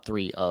Bay's top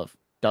three of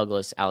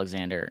Douglas,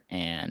 Alexander,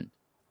 and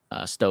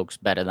Stokes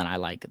better than I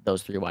like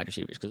those three wide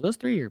receivers, because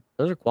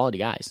those are quality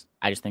guys.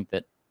 I just think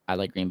that I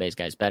like Green Bay's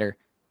guys better.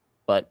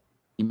 But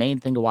the main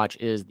thing to watch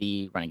is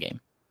the running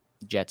game.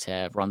 The Jets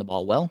have run the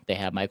ball well. They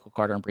have Michael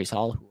Carter and Breece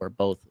Hall, who are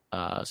both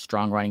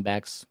strong running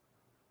backs.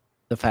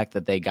 The fact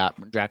that they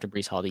drafted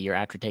Breece Hall the year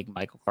after taking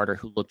Michael Carter,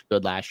 who looked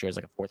good last year as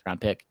like a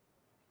fourth-round pick.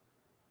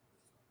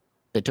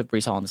 They took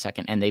Breece Hall in the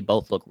second, and they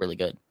both look really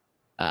good.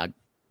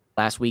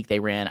 Last week, they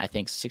ran, I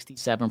think,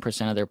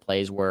 67% of their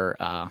plays were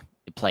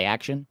play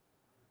action.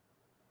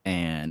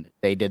 And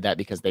they did that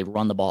because they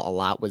run the ball a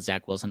lot with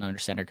Zach Wilson under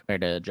center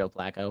compared to Joe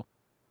Flacco.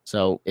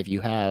 So if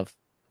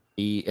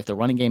the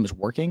running game is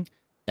working,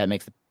 that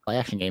makes the play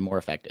action game more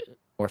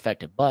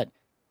effective. But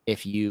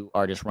if you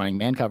are just running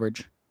man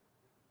coverage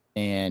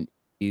and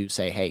you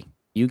say, hey,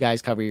 you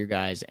guys cover your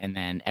guys, and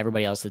then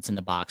everybody else that's in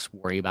the box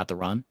worry about the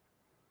run,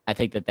 I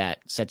think that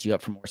sets you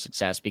up for more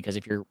success, because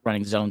if you're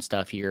running zone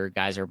stuff, your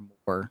guys are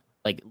more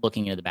like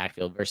looking into the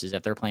backfield, versus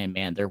if they're playing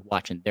man, they're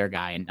watching their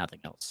guy and nothing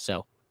else.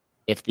 So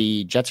if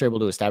the Jets are able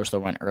to establish the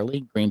run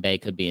early, Green Bay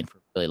could be in for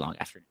a really long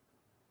afternoon.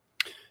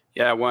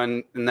 Yeah,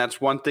 and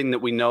that's one thing that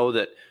we know,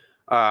 that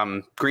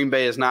Green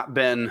Bay has not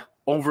been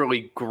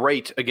overly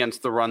great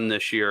against the run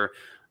this year.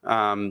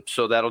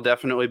 So that'll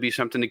definitely be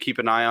something to keep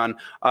an eye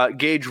on.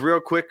 Gage, real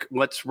quick,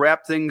 let's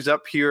wrap things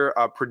up here.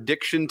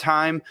 Prediction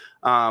time.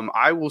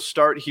 I will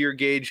start here,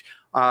 Gage.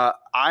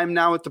 I'm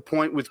now at the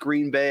point with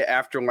Green Bay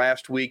after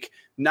last week.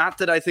 Not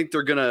that I think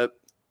they're going to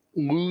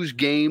lose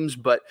games,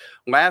 but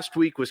last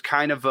week was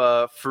kind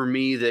of for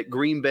me that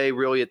Green Bay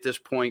really at this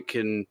point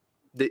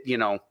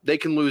they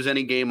can lose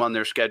any game on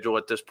their schedule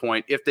at this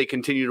point if they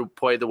continue to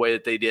play the way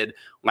that they did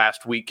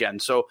last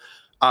weekend. So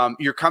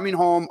you're coming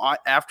home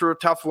after a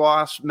tough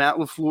loss. Matt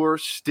LaFleur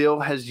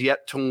still has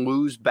yet to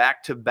lose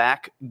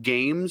back-to-back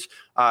games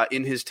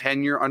in his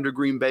tenure under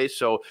Green Bay.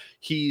 So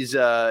he's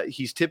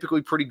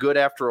typically pretty good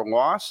after a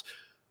loss.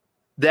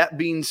 That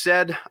being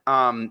said,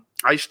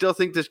 I still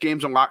think this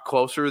game's a lot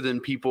closer than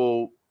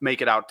people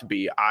make it out to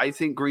be. I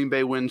think Green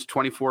Bay wins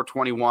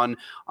 24-21,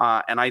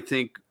 and I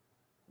think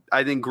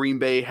Green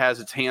Bay has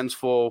its hands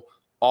full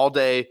all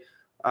day.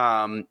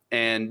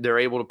 And they're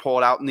able to pull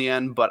it out in the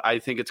end, but I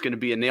think it's going to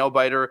be a nail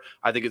biter.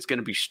 I think it's going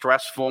to be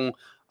stressful.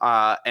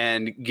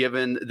 And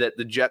given that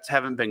the Jets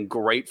haven't been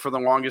great for the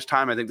longest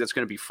time, I think that's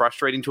going to be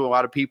frustrating to a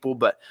lot of people.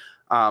 But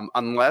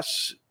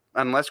unless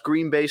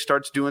Green Bay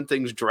starts doing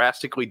things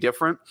drastically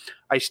different,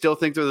 I still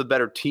think they're the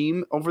better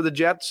team over the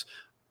Jets.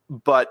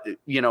 But,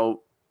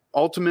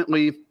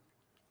 ultimately,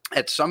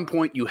 at some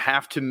point you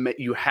have to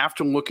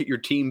look at your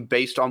team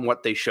based on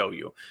what they show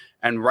you.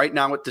 And right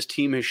now what this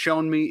team has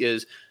shown me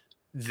is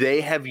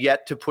they have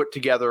yet to put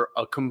together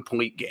a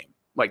complete game.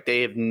 Like,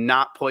 they have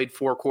not played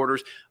 4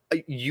 quarters.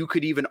 You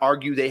could even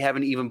argue they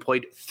haven't even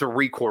played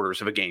 3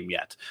 quarters of a game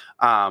yet.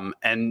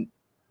 And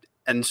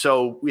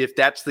so if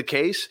that's the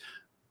case,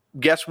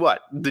 guess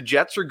what? The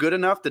Jets are good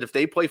enough that if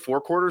they play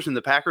 4 quarters and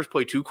the Packers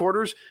play 2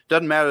 quarters,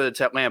 doesn't matter that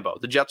it's at Lambeau.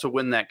 The Jets will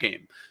win that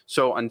game.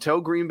 So until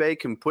Green Bay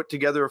can put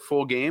together a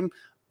full game,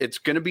 it's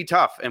going to be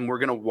tough. And we're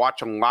going to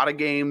watch a lot of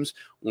games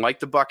like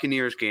the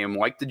Buccaneers game,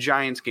 like the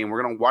Giants game.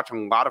 We're going to watch a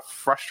lot of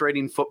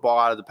frustrating football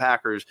out of the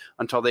Packers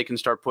until they can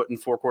start putting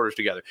 4 quarters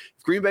together.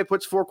 If Green Bay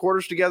puts 4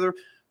 quarters together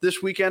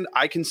this weekend,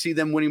 I can see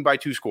them winning by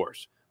 2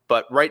 scores.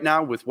 But right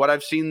now, with what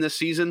I've seen this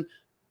season,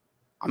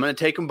 I'm going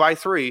to take them by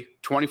 3,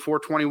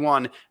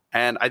 24-21,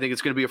 and I think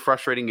it's going to be a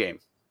frustrating game.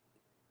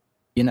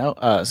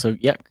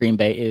 Green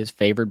Bay is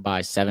favored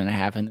by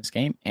 7.5 in this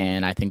game,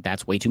 and I think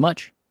that's way too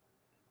much,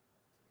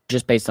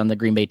 just based on the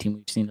Green Bay team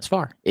we've seen this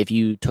far. If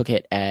you took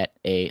it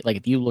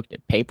if you looked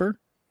at paper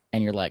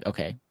and you're like,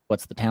 okay,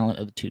 what's the talent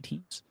of the 2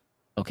 teams?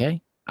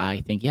 Okay,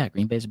 I think,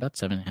 Green Bay's about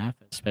 7.5,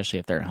 especially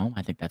if they're at home.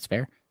 I think that's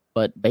fair.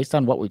 But based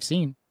on what we've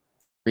seen,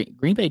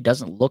 Green Bay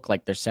doesn't look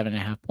like they're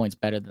 7.5 points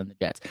better than the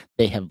Jets.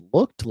 They have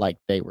looked like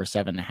they were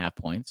 7.5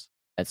 points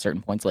at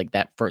certain points, like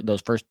that for those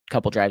first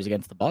couple drives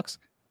against the Bucs.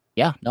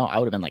 I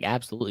would have been like,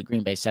 absolutely,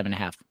 Green Bay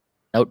 7.5,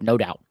 no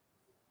doubt.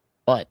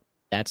 But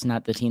that's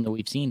not the team that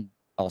we've seen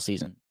all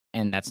season,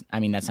 and that's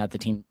not the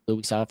team that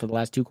we saw for the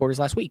last 2 quarters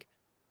last week.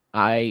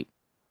 I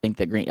think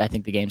the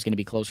game's going to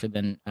be closer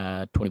than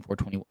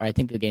 24-20. I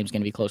think the game's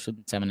going to be closer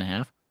than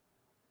 7.5.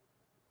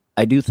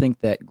 I do think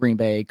that Green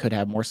Bay could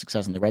have more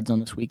success in the red zone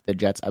this week. The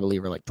Jets, I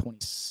believe, are like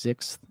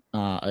 26th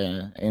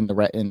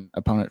in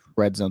opponent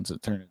red zones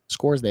alternative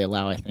scores. They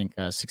allow, I think,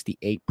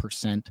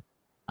 68%.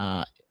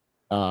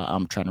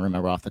 I'm trying to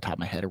remember off the top of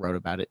my head. I wrote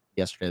about it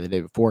yesterday, the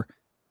day before.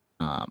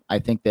 I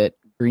think that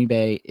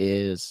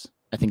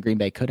I think Green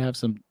Bay could have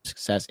some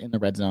success in the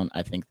red zone.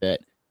 I think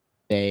that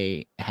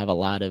they have a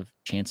lot of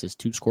chances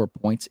to score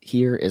points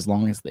here as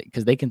long as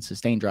because they can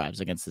sustain drives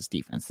against this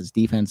defense. This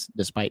defense,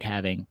 despite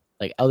having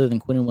other than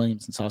Quinnen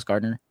Williams and Sauce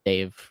Gardner,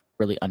 they're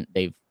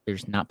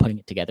just not putting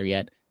it together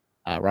yet.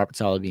 Robert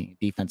Saleh being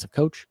a defensive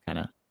coach,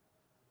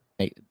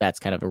 that's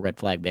kind of a red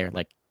flag there.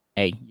 Like,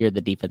 hey, you're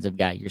the defensive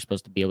guy. You're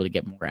supposed to be able to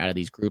get more out of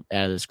this group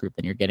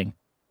than you're getting.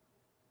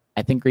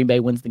 I think Green Bay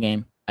wins the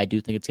game. I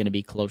do think it's going to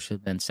be closer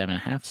than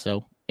 7.5.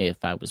 So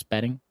if I was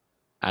betting,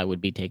 I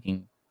would be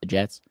taking the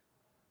Jets.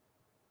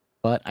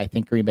 But I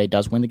think Green Bay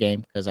does win the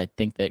game because I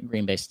think that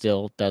Green Bay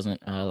still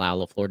doesn't allow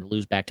LaFleur to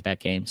lose back-to-back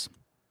games.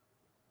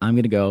 I'm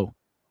going to go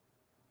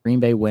Green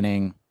Bay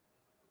winning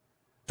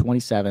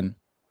 27-21.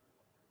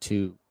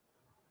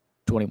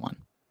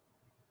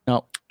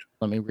 No,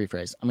 let me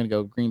rephrase. I'm going to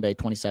go Green Bay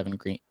 27,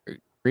 Green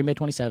Bay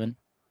 27,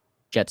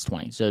 Jets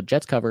 20. So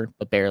Jets cover,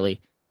 but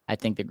barely. I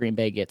think that Green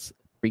Bay gets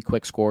 3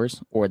 quick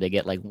scores, or they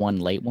get one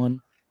late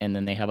one, and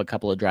then they have a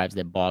couple of drives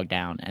that bog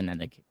down, and then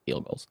they kick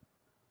field goals.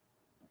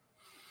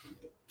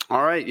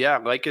 All right. Yeah.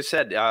 Like I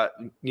said,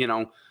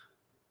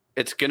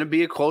 it's going to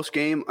be a close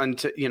game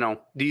until,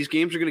 these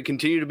games are going to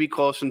continue to be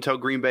close until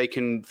Green Bay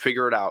can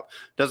figure it out.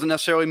 Doesn't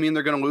necessarily mean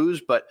they're going to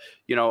lose, but,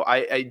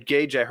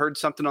 Gage, I heard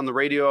something on the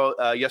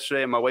radio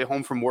yesterday on my way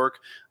home from work.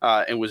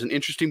 It was an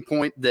interesting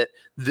point that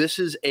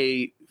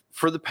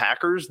for the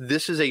Packers,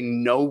 this is a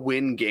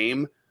no-win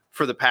game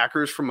for the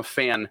Packers from a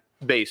fan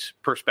base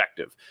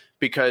perspective,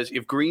 because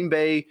if Green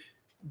Bay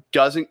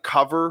doesn't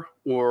cover,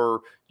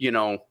 or,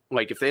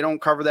 if they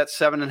don't cover that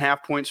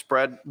 7.5 point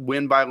spread,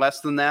 win by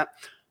less than that,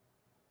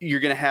 you're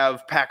going to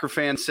have Packer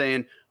fans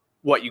saying,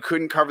 what, you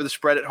couldn't cover the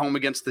spread at home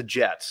against the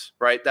Jets,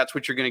 right? That's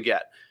what you're going to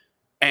get.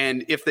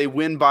 And if they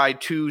win by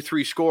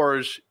 2-3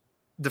 scores,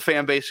 the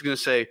fan base is going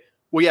to say,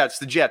 well, yeah, it's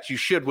the Jets. You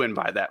should win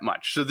by that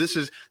much. So this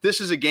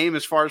is a game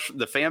as far as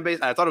the fan base.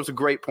 And I thought it was a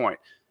great point.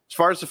 As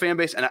far as the fan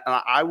base, and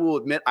I will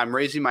admit, I'm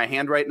raising my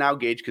hand right now.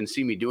 Gage can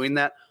see me doing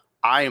that.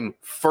 I am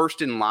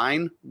first in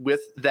line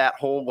with that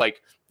whole,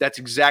 that's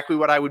exactly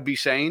what I would be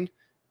saying.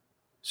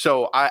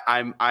 So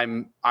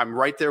I'm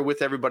right there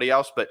with everybody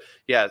else. But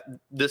yeah,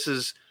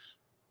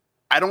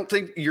 I don't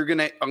think you're going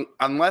to,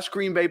 unless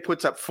Green Bay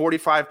puts up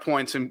 45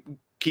 points and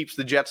keeps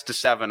the Jets to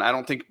 7, I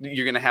don't think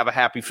you're going to have a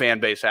happy fan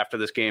base after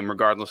this game,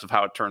 regardless of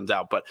how it turns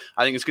out. But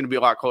I think it's going to be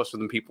a lot closer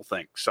than people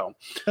think. So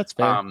that's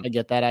fair. I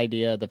get that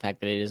idea, the fact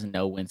that it is a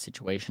no-win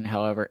situation.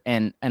 However,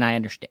 and I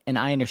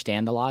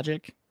understand the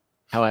logic.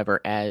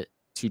 However,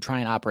 to try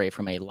and operate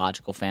from a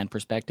logical fan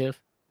perspective,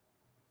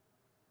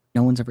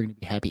 no one's ever going to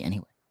be happy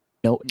anyway.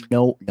 No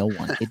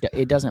one.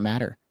 It doesn't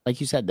matter.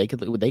 Like you said, they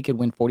could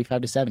win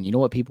 45-7. You know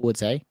what people would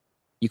say?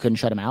 You couldn't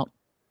shut them out.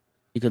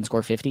 You couldn't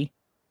score 50.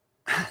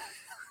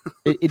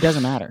 It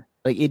doesn't matter.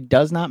 It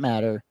does not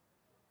matter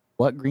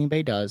what Green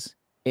Bay does.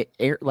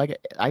 Like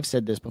I've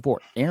said this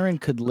before, Aaron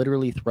could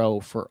literally throw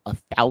for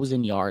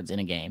 1,000 yards in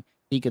a game.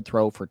 He could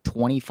throw for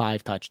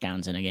 25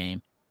 touchdowns in a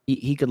game.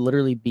 He could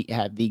literally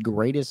have the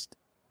greatest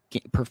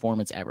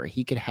performance ever.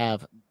 He could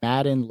have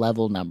Madden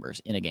level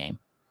numbers in a game,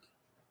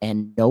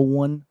 and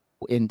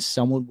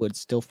someone would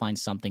still find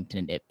something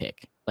to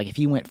nitpick. Like if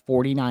he went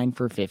 49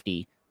 for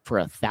 50 for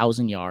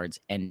 1,000 yards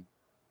and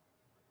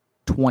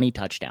 20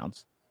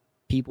 touchdowns,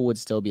 people would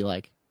still be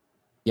like,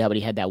 yeah, but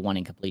he had that one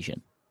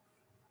incompletion.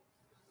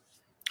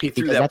 He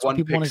threw that that's one what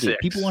people want to do. Six.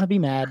 People want to be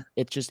mad.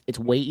 It's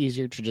way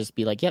easier to just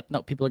be like, yep,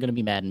 no, people are going to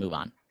be mad and move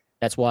on.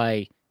 That's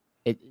why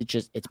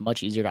it's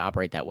much easier to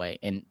operate that way.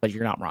 But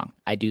you're not wrong.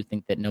 I do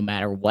think that no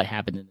matter what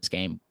happens in this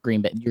game,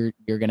 Green Bay, you're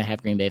going to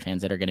have Green Bay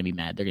fans that are going to be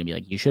mad. They're going to be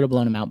like, you should have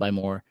blown him out by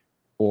more,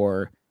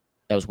 or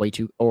that was way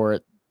too, or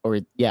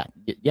yeah,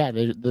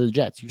 they're the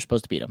Jets. You're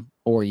supposed to beat them,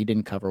 or you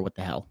didn't cover. What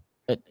the hell?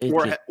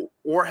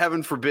 Or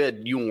heaven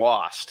forbid you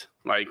lost.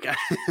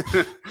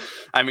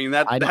 I mean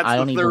that's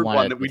the third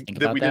one that we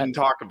didn't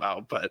talk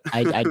about. But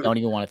I don't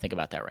even want to think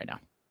about that right now.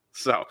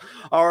 So,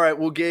 all right,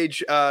 well,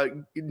 Gage,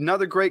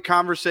 another great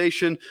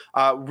conversation.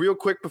 Real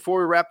quick before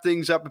we wrap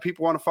things up, if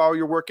people want to follow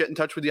your work, get in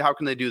touch with you, how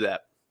can they do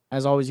that?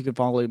 As always, you can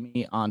follow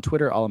me on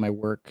Twitter. All of my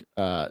work,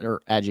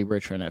 or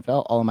 @GBridge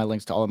NFL. All of my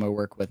links to all of my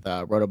work with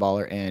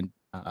Rotoballer and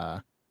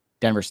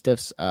Denver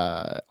Stiffs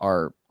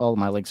all of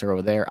my links are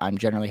over there. I'm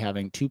generally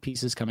having 2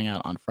 pieces coming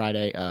out on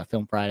Friday,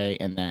 Film Friday,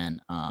 and then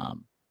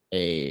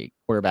a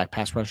quarterback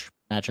pass rush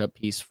matchup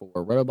piece for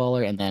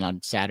Rotoballer. And then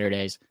on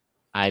Saturdays,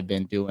 I've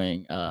been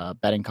doing a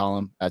betting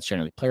column. That's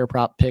generally player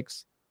prop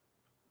picks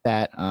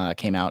that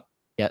came out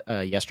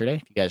yesterday.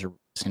 If you guys are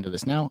listening to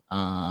this now,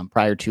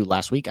 prior to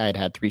last week, I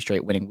had 3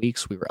 straight winning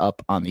weeks. We were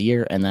up on the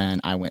year, and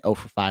then I went 0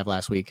 for 5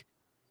 last week.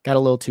 Got a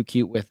little too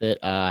cute with it.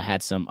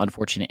 Had some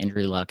unfortunate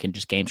injury luck and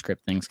just game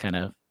script things kind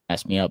of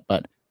messed me up.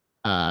 But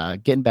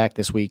getting back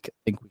this week, I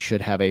think we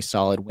should have a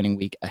solid winning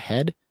week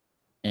ahead.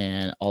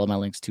 And all of my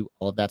links to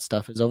all of that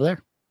stuff is over there.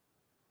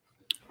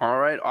 All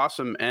right,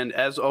 awesome. And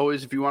as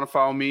always, if you want to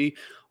follow me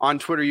on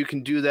Twitter, you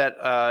can do that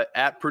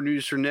at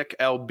Producer Nick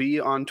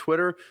LB on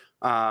Twitter.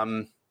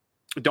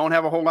 Don't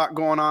have a whole lot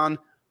going on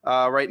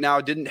right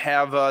now. Didn't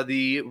have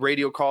the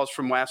radio calls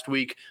from last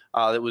week.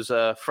 It was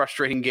a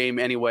frustrating game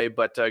anyway,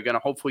 but going to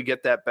hopefully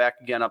get that back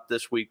again up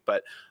this week.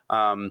 But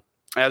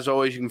as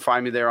always, you can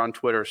find me there on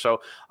Twitter.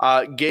 So,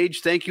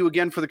 Gage, thank you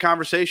again for the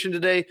conversation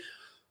today.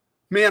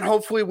 Man,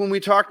 hopefully when we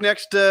talk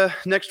next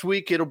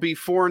week, it'll be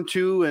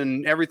 4-2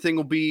 and everything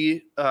will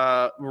be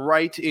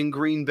right in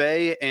Green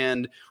Bay,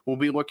 and we'll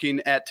be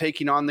looking at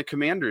taking on the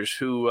Commanders,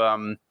 who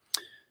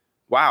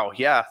wow,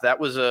 yeah, that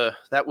was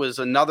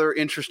another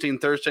interesting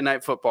Thursday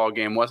night football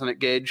game, wasn't it,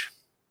 Gage?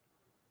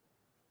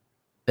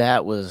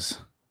 That was,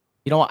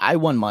 I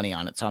won money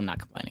on it, so I'm not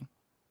complaining.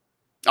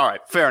 All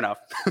right, fair enough.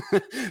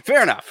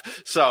 Fair enough.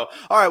 So,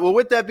 all right, well,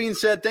 with that being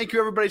said, thank you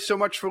everybody so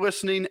much for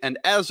listening, and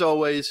as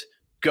always,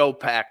 go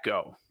Pack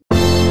Go.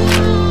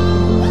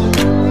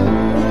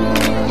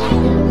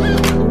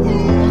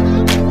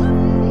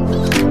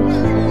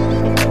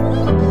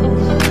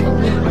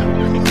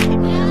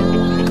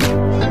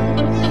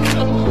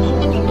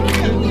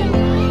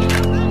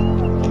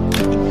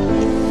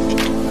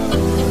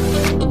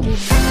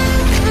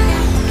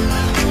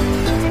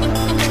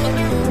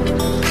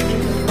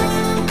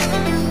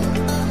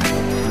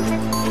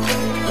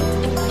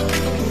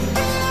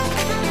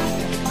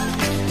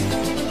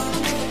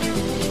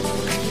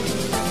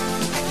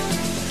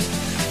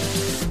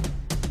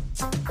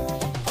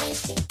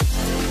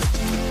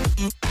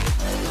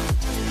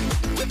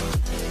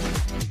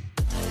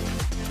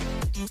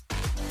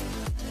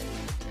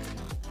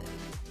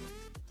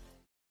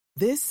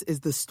 This is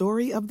the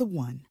story of the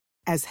one.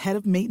 As head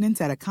of maintenance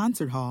at a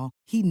concert hall,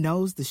 he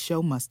knows the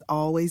show must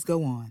always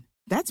go on.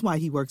 That's why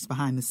he works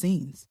behind the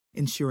scenes,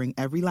 ensuring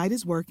every light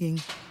is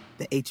working,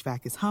 the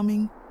HVAC is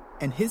humming,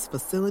 and his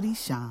facility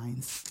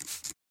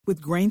shines.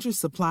 With Grainger's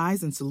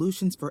supplies and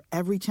solutions for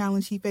every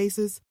challenge he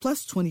faces,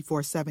 plus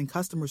 24/7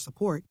 customer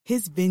support,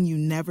 his venue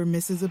never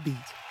misses a beat.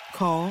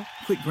 Call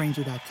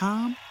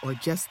quickgrainger.com or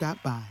just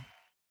stop by.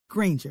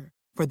 Grainger,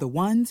 for the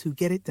ones who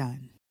get it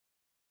done.